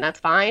situation, and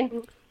that's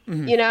fine.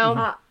 You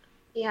know?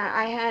 Yeah,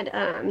 I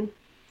had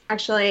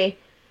actually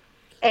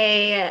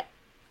a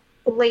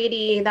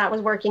lady that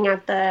was working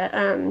at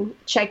the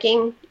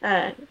checking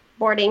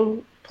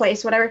boarding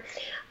place, whatever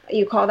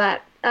you call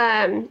that,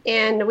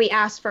 and we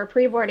asked for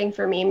pre-boarding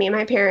for me and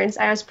my parents.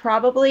 I was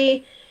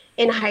probably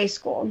in high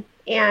school,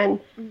 and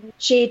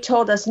she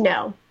told us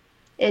no,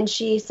 and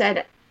she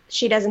said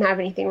she doesn't have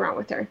anything wrong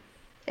with her,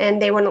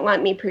 and they wouldn't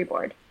let me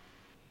pre-board.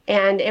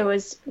 And it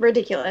was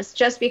ridiculous,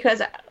 just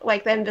because,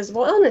 like the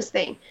invisible illness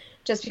thing,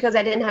 just because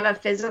I didn't have a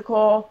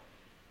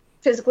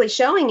physically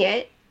showing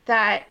it,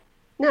 that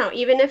no,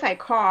 even if I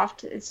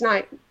coughed, it's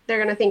not, they're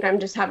going to think I'm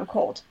just have a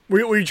cold.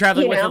 Were you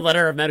traveling with a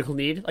letter of medical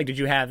need? Like, did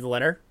you have the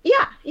letter?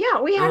 Yeah,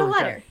 we had a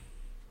letter.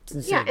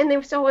 Yeah, and they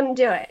still wouldn't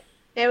do it.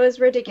 It was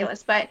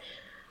ridiculous, but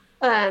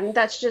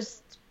that's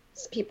just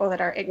people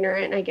that are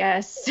ignorant, I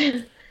guess.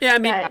 Yeah, I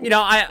mean,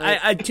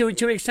 I to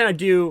an extent I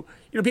do.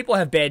 People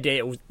have bad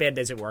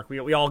days at work.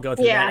 We all go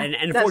through that, and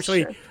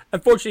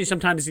unfortunately,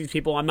 sometimes these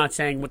people. I'm not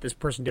saying what this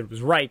person did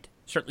was right.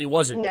 Certainly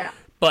wasn't. Yeah.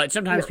 But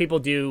sometimes people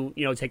do,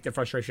 take their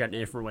frustration out in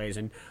different ways,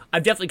 and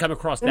I've definitely come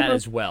across that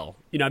as well.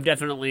 I've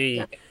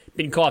definitely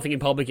been coughing in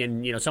public,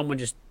 and someone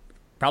just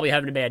probably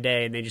having a bad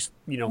day, and they just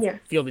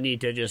feel the need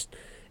to just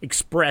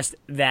express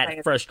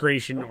that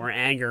frustration or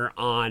anger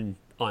on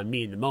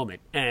me in the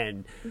moment,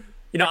 and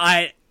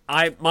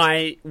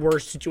my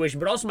worst situation,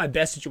 but also my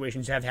best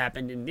situations have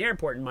happened in the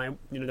airport. And my,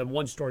 the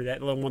one story,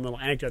 that one little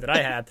anecdote that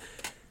I have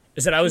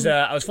is that I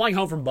was flying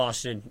home from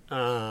Boston.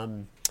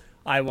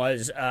 I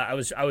was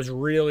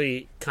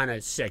really kind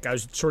of sick. I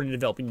was sort of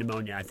developing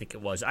pneumonia, I think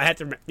it was. I had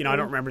to, I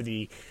don't remember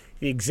the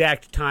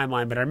exact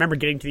timeline, but I remember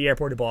getting to the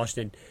airport of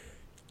Boston,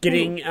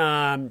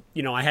 I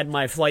had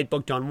my flight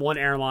booked on one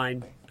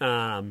airline,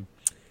 and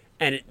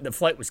the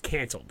flight was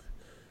canceled.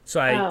 So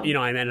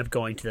I ended up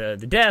going to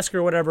the desk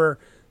or whatever.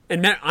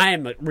 And I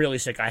am really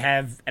sick.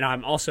 And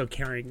I'm also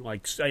carrying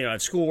I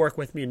have schoolwork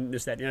with me and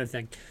this, that, and the other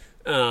thing.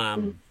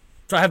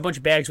 So I have a bunch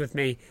of bags with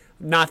me.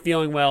 I'm not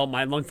feeling well.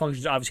 My lung function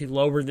is obviously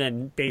lower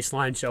than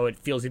baseline, so it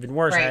feels even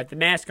worse. Right. I have the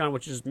mask on,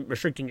 which is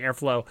restricting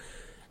airflow.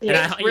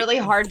 Yeah, it's really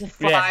hard to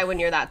fly when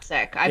you're that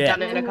sick. I've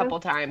done it a couple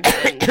times,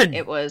 and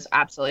it was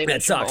absolutely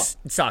miserable.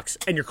 It sucks.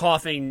 And you're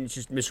coughing. It's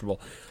just miserable.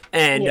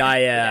 And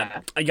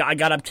I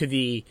got up to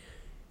the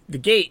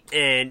gate,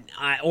 and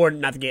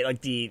not the gate, like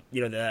the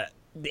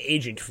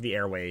agent for the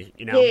airway,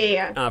 for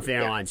the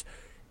airlines,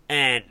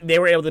 and they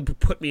were able to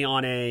put me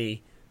on a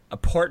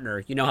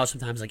partner. You know how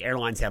sometimes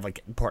airlines have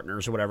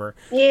partners or whatever,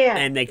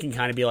 and they can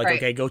kind of be like,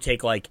 okay, go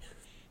take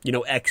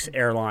X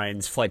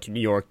Airlines flight to New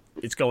York.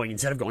 It's going,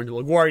 instead of going to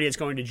LaGuardia, it's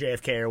going to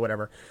JFK or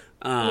whatever.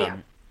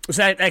 So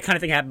that kind of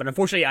thing happened, but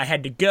unfortunately, I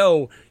had to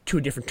go to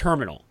a different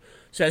terminal.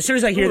 So as soon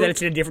as I hear that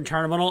it's in a different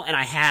terminal, and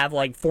I have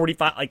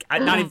 45,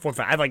 not even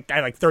 45, I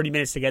have 30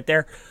 minutes to get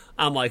there.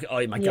 I'm like,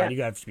 oh my God,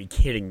 you have to be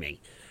kidding me.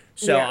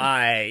 So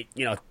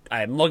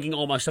I'm lugging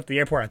all my stuff to the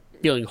airport.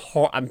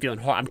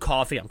 I'm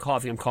coughing.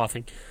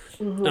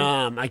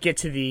 I get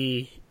to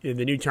the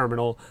new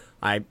terminal.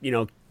 I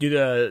do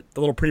the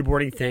little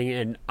pre-boarding thing,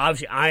 and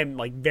obviously I'm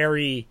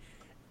very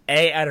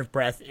A, out of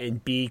breath,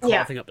 and B,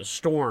 coughing up a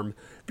storm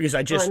because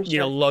I just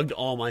lugged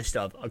all my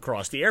stuff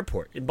across the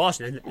airport in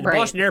Boston. And the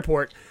Boston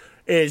airport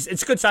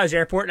it's a good sized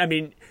airport. I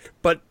mean,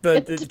 but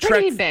the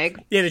trek, pretty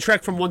big. Yeah, the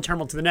trek from one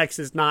terminal to the next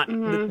is not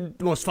the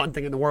most fun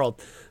thing in the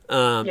world.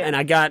 And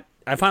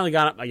I finally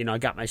got up. I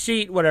got my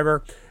seat,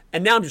 whatever.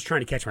 And now I'm just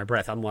trying to catch my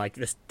breath. I'm like,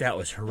 that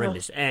was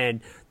horrendous.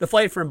 And the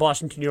flight from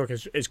Boston to New York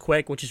is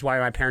quick, which is why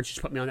my parents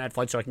just put me on that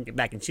flight so I can get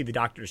back and see the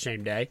doctor the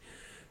same day.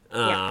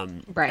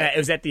 It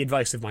was at the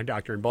advice of my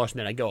doctor in Boston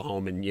that I go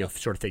home and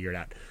sort of figure it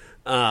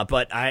out.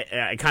 But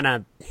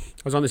I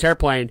was on this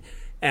airplane,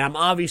 and I'm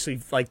obviously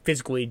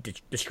physically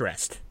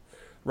distressed,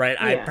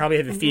 right? I probably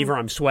have a fever.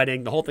 I'm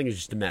sweating. The whole thing is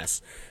just a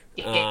mess.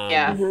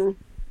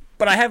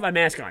 But I have my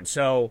mask on,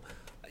 so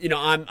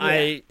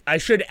I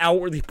should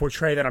outwardly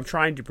portray that I'm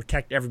trying to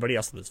protect everybody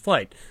else on this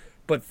flight.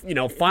 But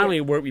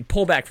finally, we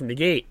pull back from the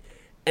gate,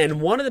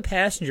 and one of the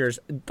passengers,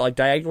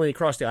 diagonally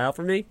across the aisle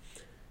from me,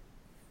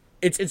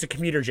 it's a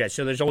commuter jet,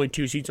 so there's only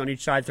 2 seats on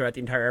each side throughout the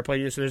entire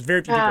airplane. So there's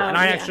very few people. And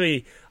I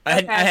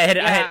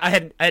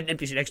had an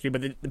empty seat next to me,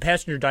 but the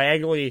passenger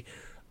diagonally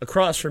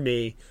across from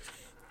me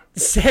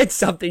said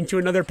something to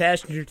another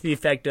passenger to the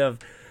effect of,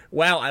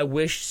 "Wow, I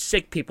wish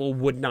sick people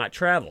would not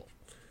travel."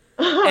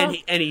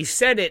 and he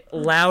said it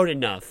loud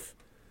enough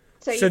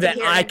so that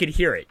I could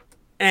hear it.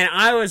 And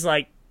I was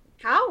like,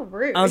 how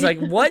rude. I was like,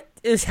 what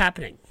is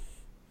happening?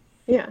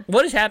 Yeah.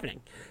 What is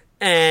happening?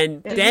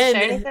 And Did you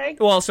say anything?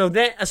 So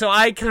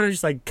I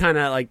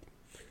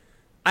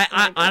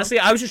I honestly,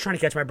 I was just trying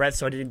to catch my breath,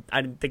 so I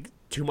didn't think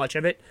too much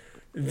of it.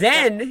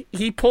 Then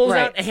he pulls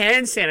out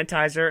hand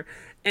sanitizer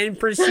and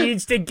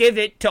proceeds to give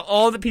it to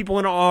all the people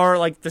in our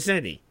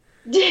vicinity.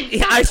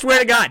 I swear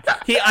to God,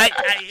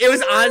 it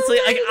was honestly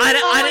like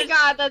oh my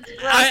God, that's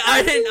gross.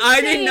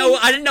 I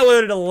didn't know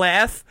whether to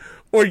laugh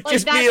or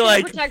just that's be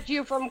like, protect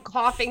you from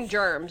coughing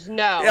germs.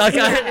 No, I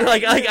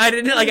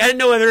didn't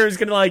know whether it was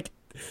gonna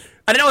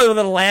I didn't know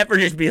whether to laugh or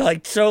just be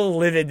so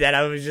livid that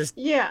I was just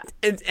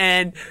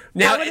and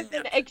now that would have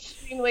been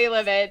extremely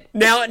livid.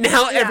 Now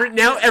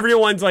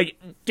everyone's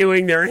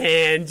doing their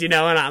hands, and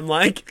I'm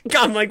like,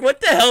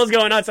 what the hell is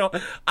going on? So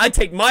I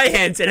take my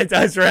hand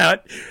sanitizer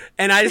out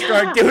and I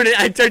start doing it.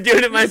 I start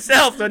doing it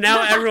myself. So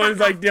now everyone's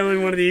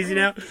doing one of these,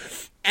 and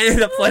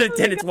the flight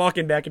attendant's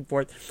walking back and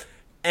forth.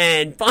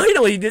 And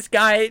finally, this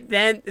guy,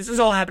 this is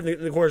all happening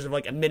in the course of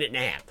a minute and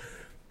a half.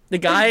 The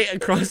guy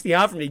across the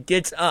aisle from me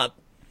gets up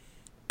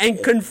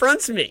and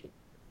confronts me.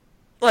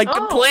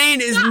 The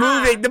plane is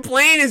moving. The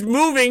plane is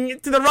moving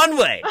to the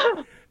runway.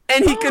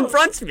 And he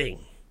confronts me.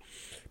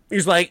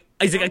 He's like,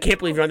 I can't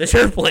believe you're on this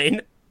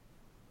airplane.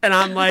 And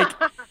I'm like,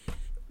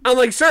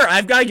 sir,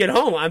 I've got to get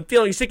home. I'm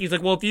feeling sick. He's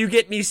like, well, if you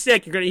get me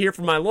sick, you're going to hear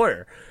from my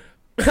lawyer.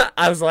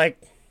 I was like,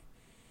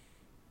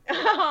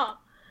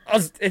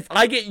 if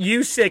I get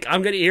you sick,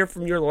 I'm going to hear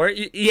from your lawyer.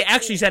 He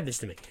actually said this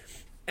to me.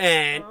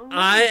 And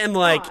I am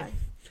like,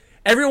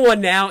 everyone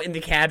now in the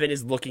cabin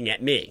is looking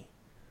at me.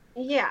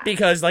 Yeah.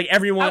 Because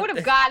everyone, I would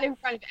have gotten in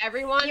front of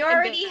everyone. You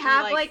already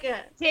have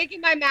taking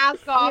my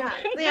mask off.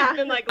 Yeah.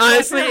 Been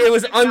honestly, it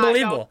was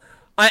unbelievable.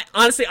 I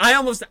feel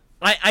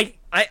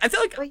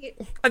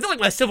like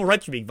my civil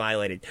rights are being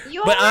violated.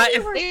 You already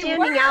were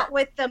standing out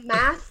with the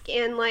mask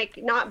and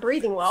not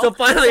breathing well. So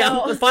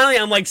finally,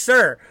 I'm like,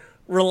 sir,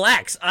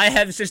 relax. I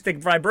have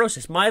cystic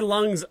fibrosis. My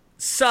lungs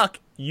suck.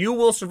 You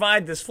will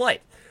survive this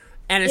flight.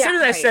 And as soon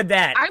as I said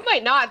that, I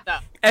might not though.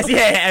 As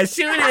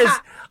soon as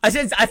I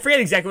said, I forget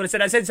exactly what I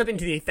said. I said something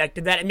to the effect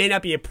of that. It may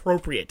not be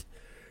appropriate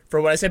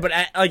for what I said, but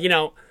I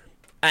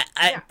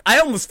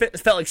almost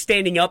felt like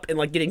standing up and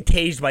getting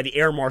tased by the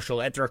air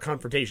marshal after a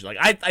confrontation.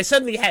 I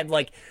suddenly had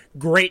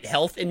great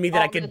health in me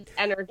that I could.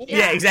 Energy.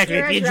 Yeah,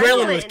 exactly. The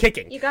adrenaline was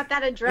kicking. You got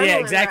that adrenaline. Yeah,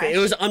 exactly. Rush. It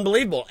was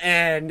unbelievable,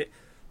 and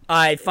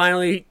I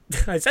finally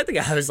I said to the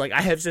guy, I was like,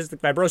 I have cystic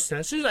fibrosis.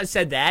 And as soon as I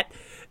said that,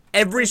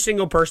 every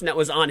single person that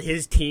was on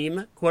his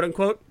team, quote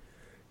unquote,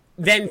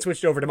 then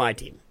switched over to my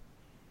team.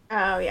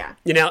 Oh yeah.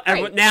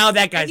 Now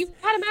that guy's. You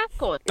had a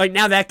mask on.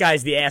 Now that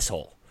guy's the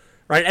asshole,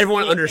 right?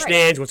 Everyone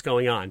understands what's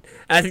going on. And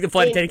I think the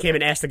flight attendant came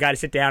and asked the guy to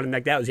sit down, and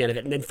that was the end of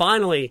it. And then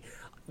finally,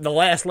 the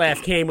last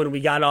laugh came when we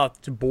got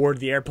off to board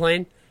the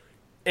airplane,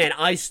 and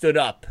I stood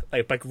up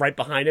right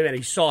behind him, and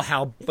he saw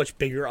how much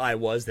bigger I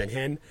was than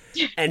him,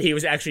 and he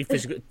was actually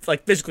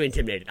physically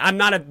intimidated. I'm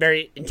not a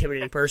very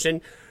intimidating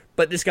person,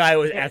 but this guy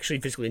was actually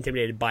physically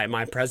intimidated by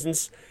my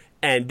presence.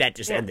 And that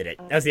just ended it.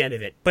 That was the end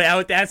of it.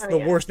 But that's the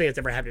worst thing that's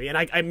ever happened to me. And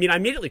I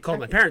immediately called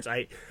my parents.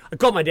 I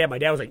called my dad. My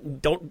dad was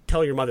like, "Don't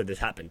tell your mother this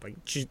happened.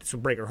 This will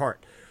break her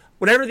heart."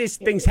 Whenever these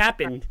things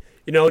happen,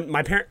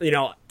 my parent,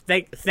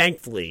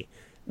 thankfully,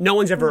 no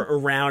one's ever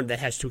around that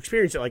has to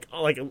experience it.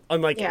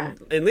 Unlike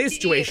in Leah's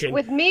situation,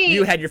 with me,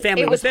 you had your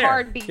family it was there.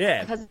 hard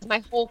because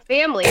my whole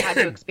family had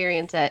to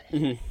experience it,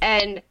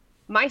 and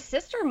my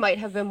sister might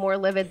have been more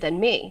livid than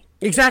me.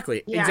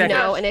 Exactly.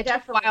 And it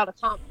took a while to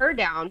calm her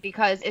down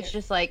because it's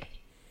just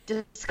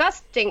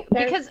disgusting.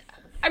 Because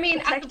at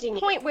the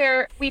point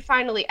where we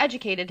finally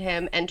educated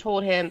him and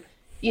told him,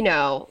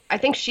 I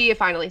think she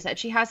finally said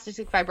she has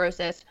cystic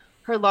fibrosis.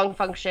 Her lung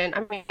function,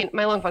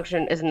 my lung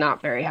function is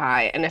not very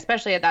high, and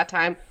especially at that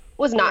time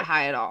was not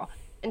high at all.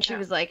 And she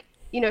was like,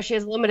 she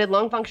has limited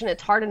lung function.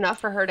 It's hard enough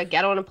for her to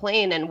get on a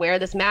plane and wear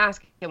this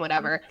mask and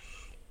whatever.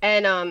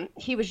 And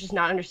he was just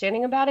not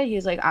understanding about it. He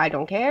was like, I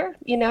don't care.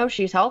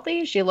 She's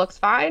healthy. She looks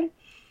fine.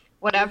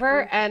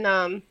 Whatever.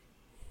 And,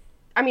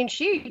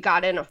 she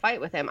got in a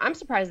fight with him. I'm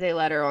surprised they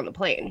let her on the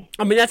plane.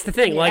 That's the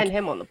thing. And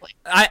him on the plane.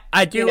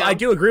 I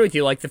do agree with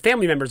you. The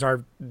family members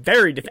are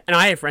very and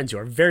I have friends who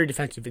are very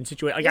defensive in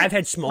situations. I've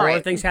had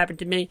smaller things happen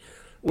to me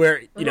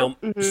where,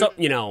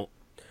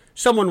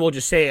 someone will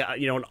just say,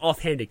 an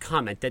offhanded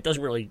comment that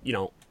doesn't really,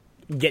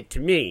 get to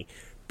me.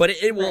 But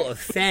it will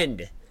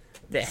offend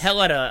the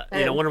hell out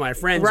of one of my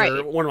friends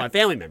or one of my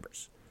family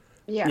members.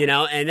 Yeah.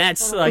 And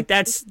that's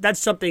that's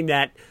something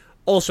that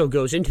also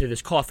goes into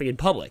this coughing in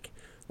public,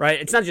 right?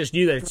 It's not just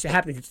you that it's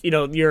happening. It's,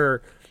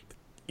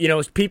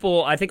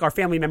 people. I think our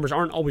family members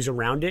aren't always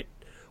around it,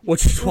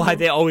 which is why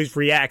they always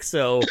react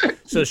so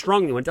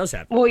strongly when it does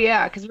happen. Well,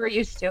 yeah, because we're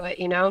used to it,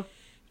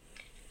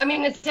 I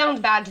mean, it sounds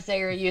bad to say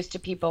you're used to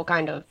people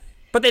kind of,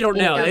 But they don't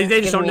know.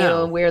 They just don't giving you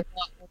know. a weird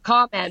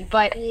comment,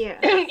 but Yeah.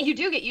 you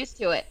do get used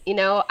to it. You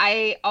know,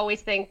 I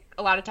always think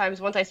a lot of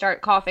times once I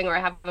start coughing or I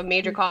have a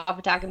major cough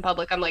attack in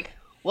public, I'm like,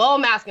 well,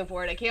 I'm asking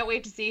for it. I can't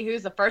wait to see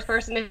who's the first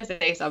person to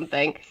say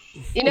something,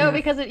 you know,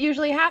 because it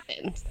usually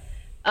happens.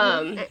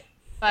 But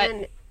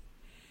And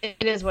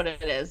it is what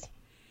it is.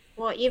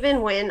 well,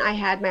 even when I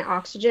had my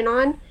oxygen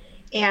on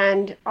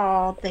and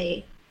all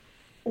the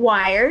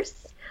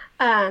wires,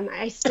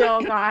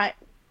 I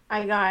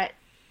got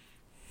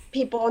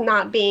people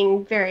not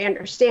being very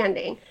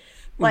understanding.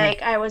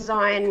 Like I was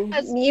on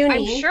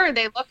Muni. I'm sure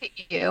they look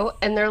at you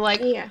and they're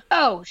like, Yeah.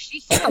 "Oh,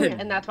 she's smoked,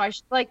 and that's why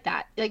she's like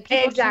that." Like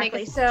people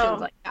Exactly. just make assumptions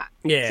So- like that.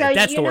 Yeah, So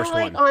that's you the know, worst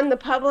like one. on the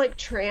public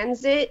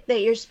transit, that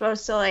you're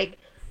supposed to like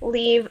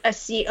leave a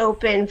seat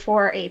open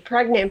for a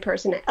pregnant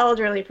person, an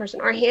elderly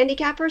person, or a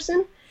handicapped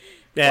person.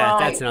 Yeah, well,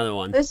 that's another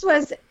one. This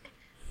was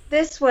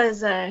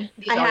I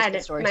always had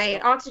good stories, my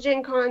too.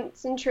 oxygen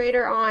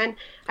concentrator on.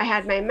 I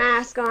had my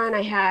mask on.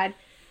 I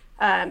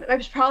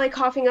was probably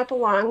coughing up a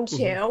lung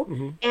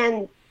too,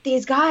 and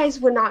these guys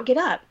would not get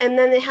up. And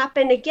then it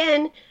happened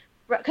again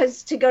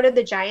because to go to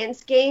the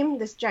Giants game,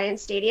 this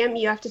Giants stadium,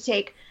 you have to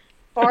take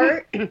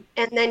Bart and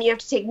then you have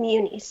to take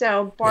Muni.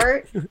 So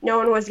Bart, no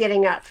one was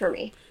getting up for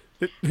me.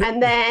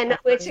 And then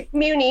we took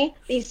Muni,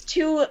 these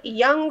two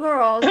young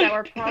girls that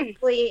were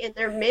probably in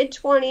their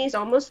mid-20s,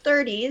 almost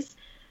 30s,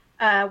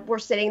 were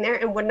sitting there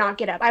and would not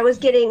get up. I was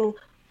getting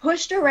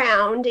pushed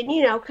around, and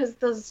because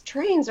those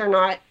trains are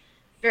not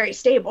very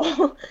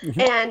stable.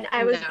 And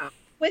I was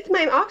with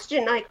my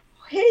oxygen, like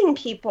hitting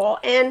people,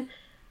 and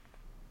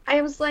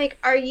I was like,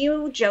 "Are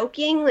you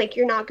joking? Like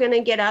you're not gonna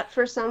get up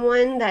for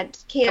someone that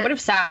I can't?" would have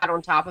sat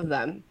on top of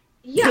them.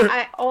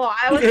 Yeah,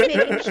 I was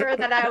making sure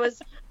that I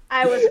was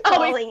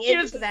falling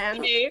into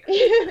them.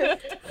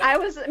 I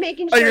was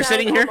making sure you're that I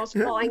sitting was here? almost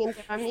falling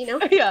into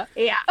them. Yeah.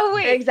 Yeah. Oh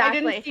wait, exactly.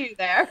 I didn't see you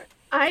there.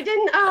 I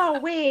didn't. Oh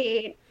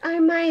wait,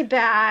 my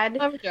bad.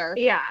 I'm sure.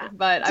 Yeah.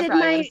 But I Did probably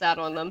my- would have sat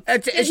on them.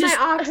 It's Did just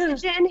my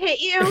oxygen hit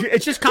you?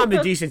 it's just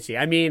common decency.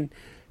 I mean,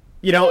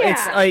 it's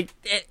Yeah. like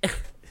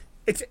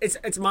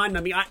it's mind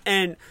numbing.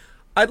 And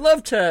I'd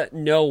love to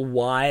know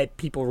why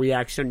people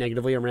react so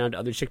negatively around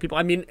other sick people.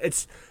 I mean,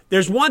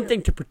 there's one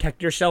thing to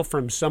protect yourself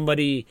from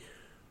somebody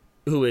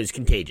who is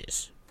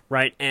contagious,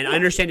 right? And I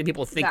understand that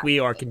people think we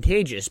are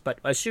contagious, but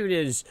as soon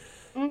as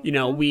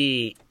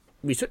we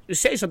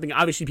say something,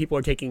 obviously people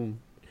are taking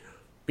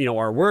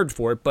our word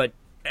for it. But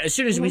as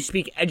soon as we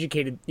speak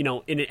educated, in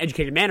an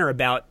educated manner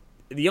about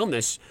the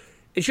illness,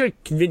 it should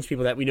convince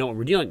people that we know what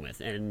we're dealing with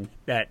and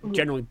that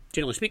generally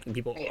speaking,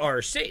 people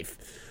are safe.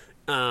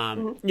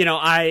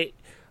 I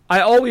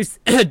always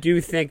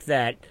do think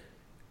that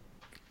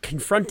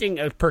confronting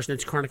a person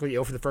that's chronically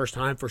ill for the first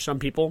time for some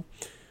people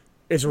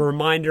is a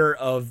reminder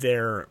of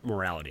their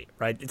morality,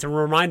 right? It's a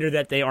reminder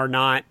that they are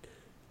not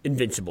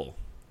invincible,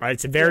 right?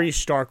 It's a very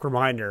stark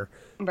reminder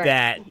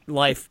that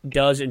life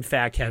does, in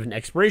fact, have an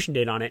expiration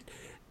date on it.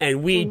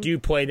 And we do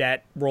play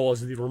that role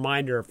as the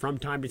reminder from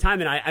time to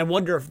time. And I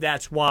wonder if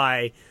that's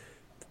why,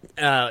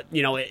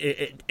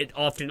 it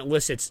often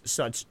elicits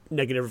such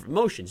negative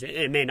emotions.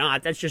 It may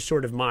not. That's just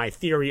sort of my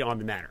theory on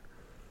the matter.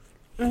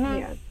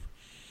 Yeah.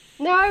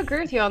 No, I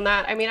agree with you on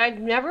that. I mean, I've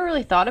never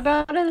really thought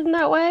about it in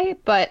that way,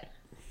 but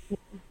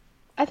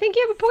I think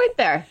you have a point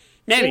there.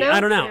 Maybe. I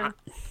don't know.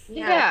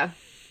 Yeah.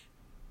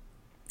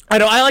 I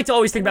don't. I like to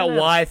always think about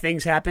why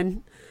things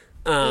happen.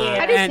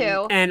 I do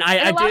too. And a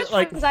I lot do of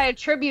like. times I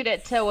attribute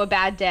it to a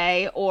bad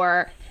day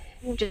or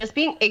just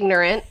being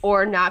ignorant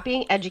or not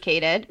being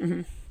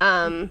educated.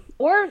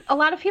 Or a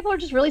lot of people are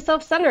just really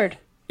self-centered.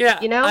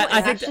 Yeah, You know, I and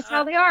think that's just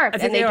how they are,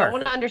 think and they they are. don't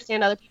want to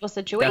understand other people's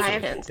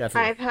situations.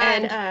 Definitely. I've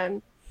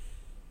had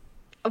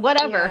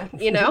Whatever,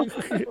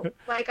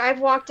 like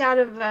I've walked out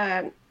of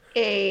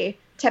a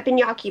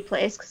teppanyaki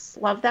place 'cause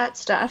love that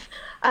stuff,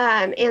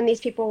 and these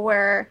people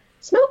were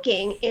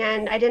smoking,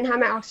 and I didn't have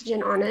my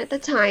oxygen on it at the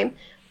time,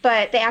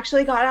 but they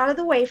actually got out of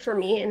the way for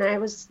me, and I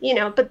was,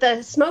 but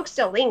the smoke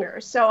still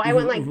lingers, so I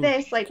went like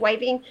this, like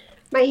wiping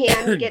my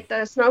hand to get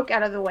the smoke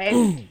out of the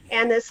way,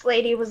 and this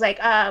lady was like,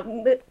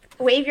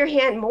 wave your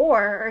hand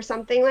more or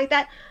something like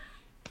that.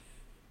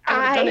 I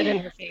would have done it in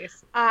her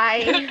face.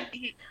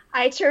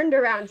 I turned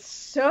around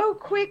so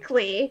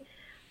quickly.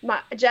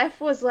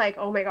 Jeff was like,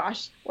 "Oh my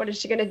gosh, what is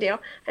she gonna do?"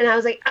 And I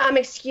was like,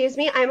 excuse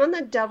me, I'm on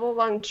the double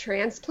lung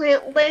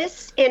transplant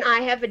list, and I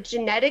have a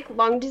genetic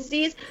lung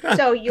disease.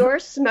 So your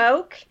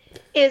smoke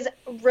is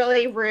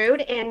really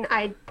rude, and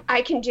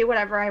I can do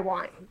whatever I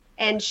want."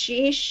 And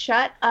she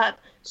shut up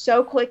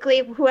so quickly.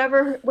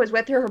 Whoever was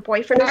with her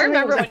boyfriend. I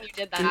remember was when like, you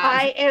did that.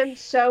 I am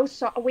so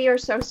sorry. We are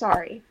so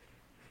sorry.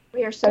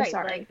 We are so Right,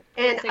 sorry. like,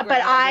 And cigarette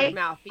but out of your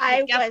I mouth,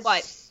 because guess was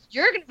what?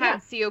 You're gonna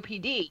have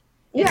COPD.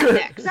 Yeah, in the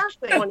next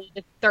exactly. 20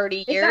 to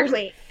 30 years.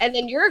 Exactly. And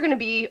then you're going to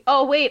be,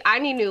 oh, wait, I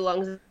need new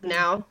lungs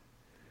now.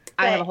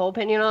 I have a whole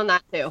opinion on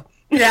that, too.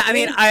 Yeah, I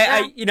mean,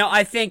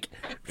 I think,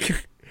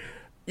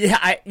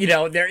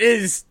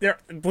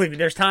 believe me,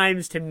 there's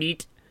times to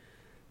meet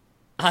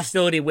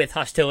hostility with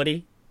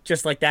hostility,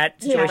 just like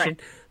that situation.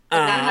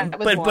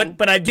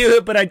 But I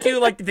do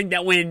like to think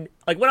that when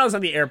I was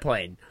on the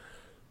airplane,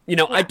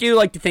 I do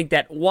like to think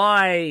that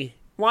why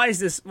is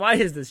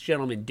this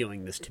gentleman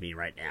doing this to me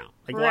right now?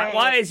 Like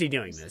why is he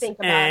doing this? Think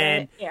about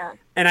it. Yeah.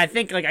 And I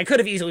think I could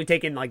have easily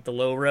taken the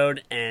low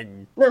road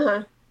and would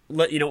have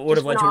led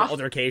to an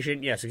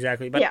altercation. Yes,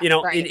 exactly. But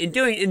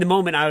in the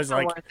moment I was Not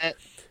like, worth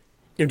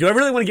it. do I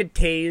really want to get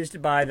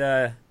tased by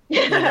the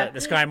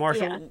Sky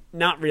Marshal? Yeah.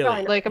 Not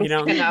really. Like I'm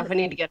sick enough. I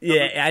need to get.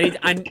 Yeah,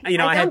 I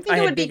don't think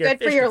it would be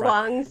good for your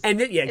lungs. And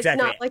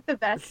exactly. It's not the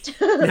best.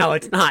 No,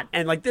 it's not.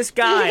 And this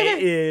guy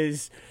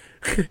is,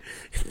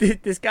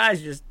 this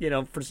guy's just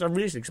for some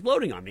reason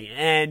exploding on me.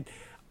 And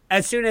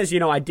as soon as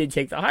I did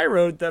take the high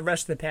road, the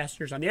rest of the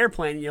passengers on the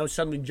airplane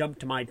suddenly jumped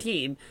to my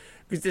team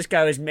because this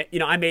guy was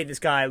I made this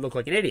guy look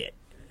like an idiot.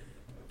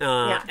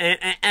 And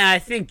I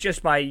think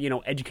just by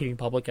educating the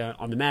public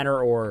on the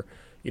matter or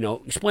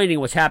explaining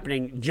what's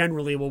happening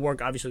generally will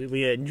work. Obviously,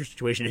 Leah, in your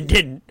situation, it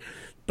didn't.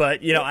 But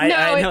I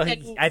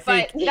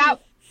think that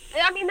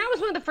was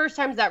one of the first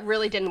times that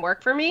really didn't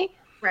work for me.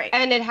 Right.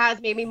 And it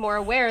has made me more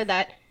aware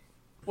that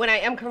when I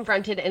am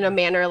confronted in a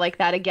manner like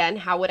that again,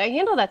 how would I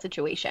handle that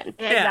situation?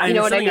 Yeah, you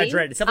know what I mean? I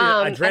dread. It's something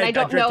I dread. And I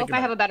don't know if I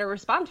have about. a better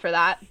response for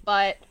that,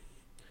 but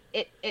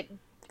it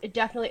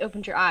definitely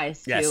opens your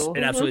eyes Yes, to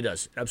it absolutely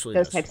does. Absolutely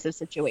those does. types of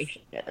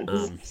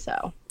situations.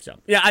 So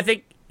yeah, I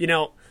think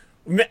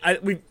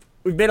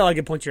we've made a lot of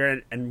good points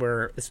here, and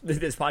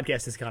this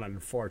podcast has gone on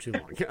far too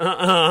long.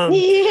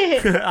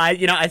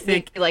 I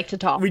think we like to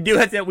talk.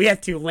 We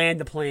have to land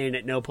the plane,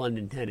 no pun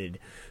intended.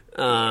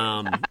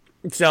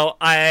 So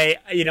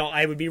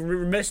I would be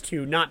remiss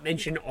to not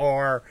mention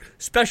our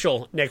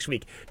special next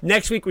week.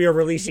 Next week we are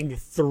releasing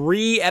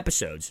 3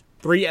 episodes.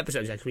 3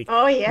 episodes next week.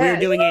 Oh yeah, we're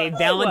doing a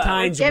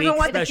Valentine's Week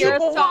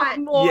special.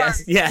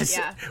 Yes.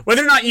 Yeah.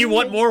 Whether or not you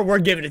want more, we're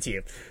giving it to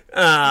you.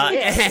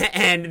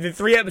 And the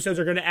 3 episodes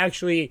are going to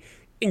actually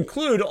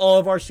include all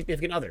of our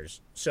significant others.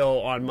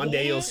 So on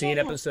Monday you'll see an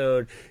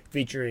episode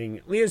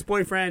featuring Leah's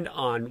boyfriend.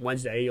 On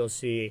Wednesday you'll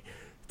see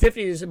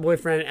Tiffany's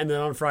boyfriend, and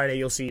then on Friday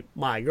you'll see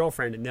my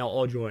girlfriend, and they'll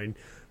all join.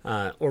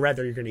 Or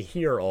rather, you're going to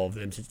hear all of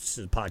them since this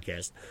is a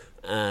podcast.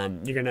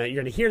 You're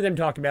gonna hear them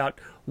talk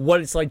about what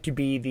it's like to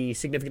be the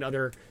significant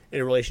other in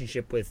a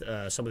relationship with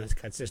someone that's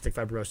got cystic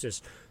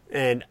fibrosis,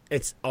 and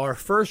it's our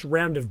first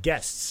round of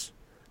guests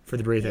for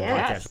the Breathe In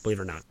podcast. Believe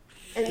it or not.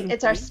 And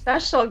it's our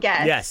special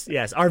guest.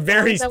 Yes, our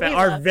very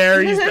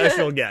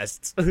special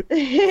guests.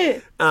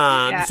 And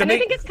I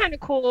think it's kind of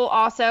cool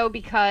also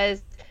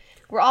because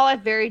we're all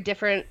at very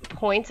different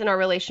points in our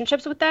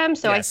relationships with them.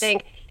 So I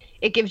think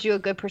it gives you a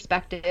good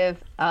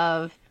perspective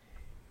of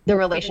the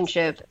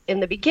relationship in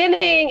the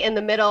beginning, in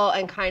the middle,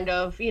 and kind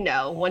of,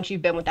 once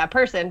you've been with that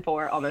person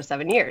for almost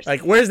 7 years.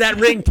 Like, where's that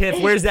ring,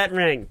 Tiff? Where's that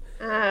ring?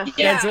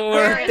 That's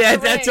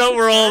what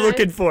we're all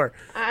looking for.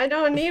 I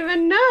don't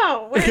even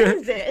know. Where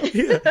is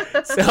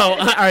it? So,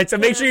 all right. So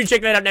make sure you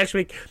check that out next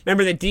week.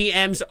 Remember, the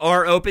DMs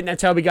are open.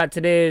 That's how we got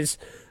today's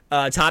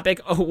topic,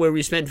 where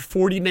we spent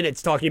 40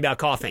 minutes talking about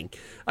coughing.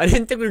 I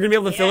didn't think we were going to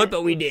be able to fill it,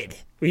 but we did.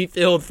 We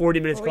filled 40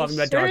 minutes talking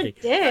about talking.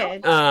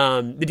 Did.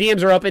 The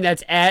DMs are open.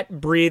 That's at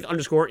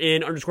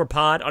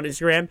breathe_in_pod on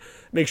Instagram.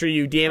 Make sure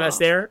you DM us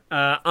there.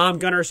 I'm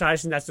Gunnar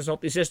Sison. That's the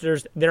Salty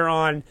Sisters. They're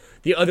on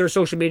the other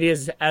social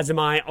medias, as am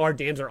I. Our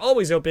DMs are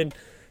always open.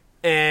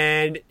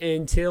 And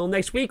until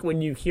next week,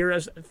 when you hear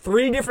us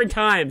 3 different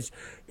times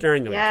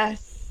during the week.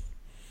 Yes.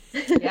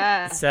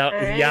 Yeah. So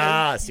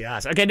yes.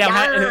 Okay, now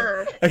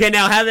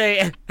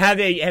have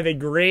a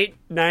great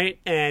night,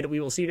 and we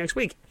will see you next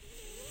week.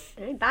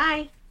 All right,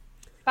 bye.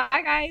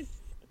 Bye, guys.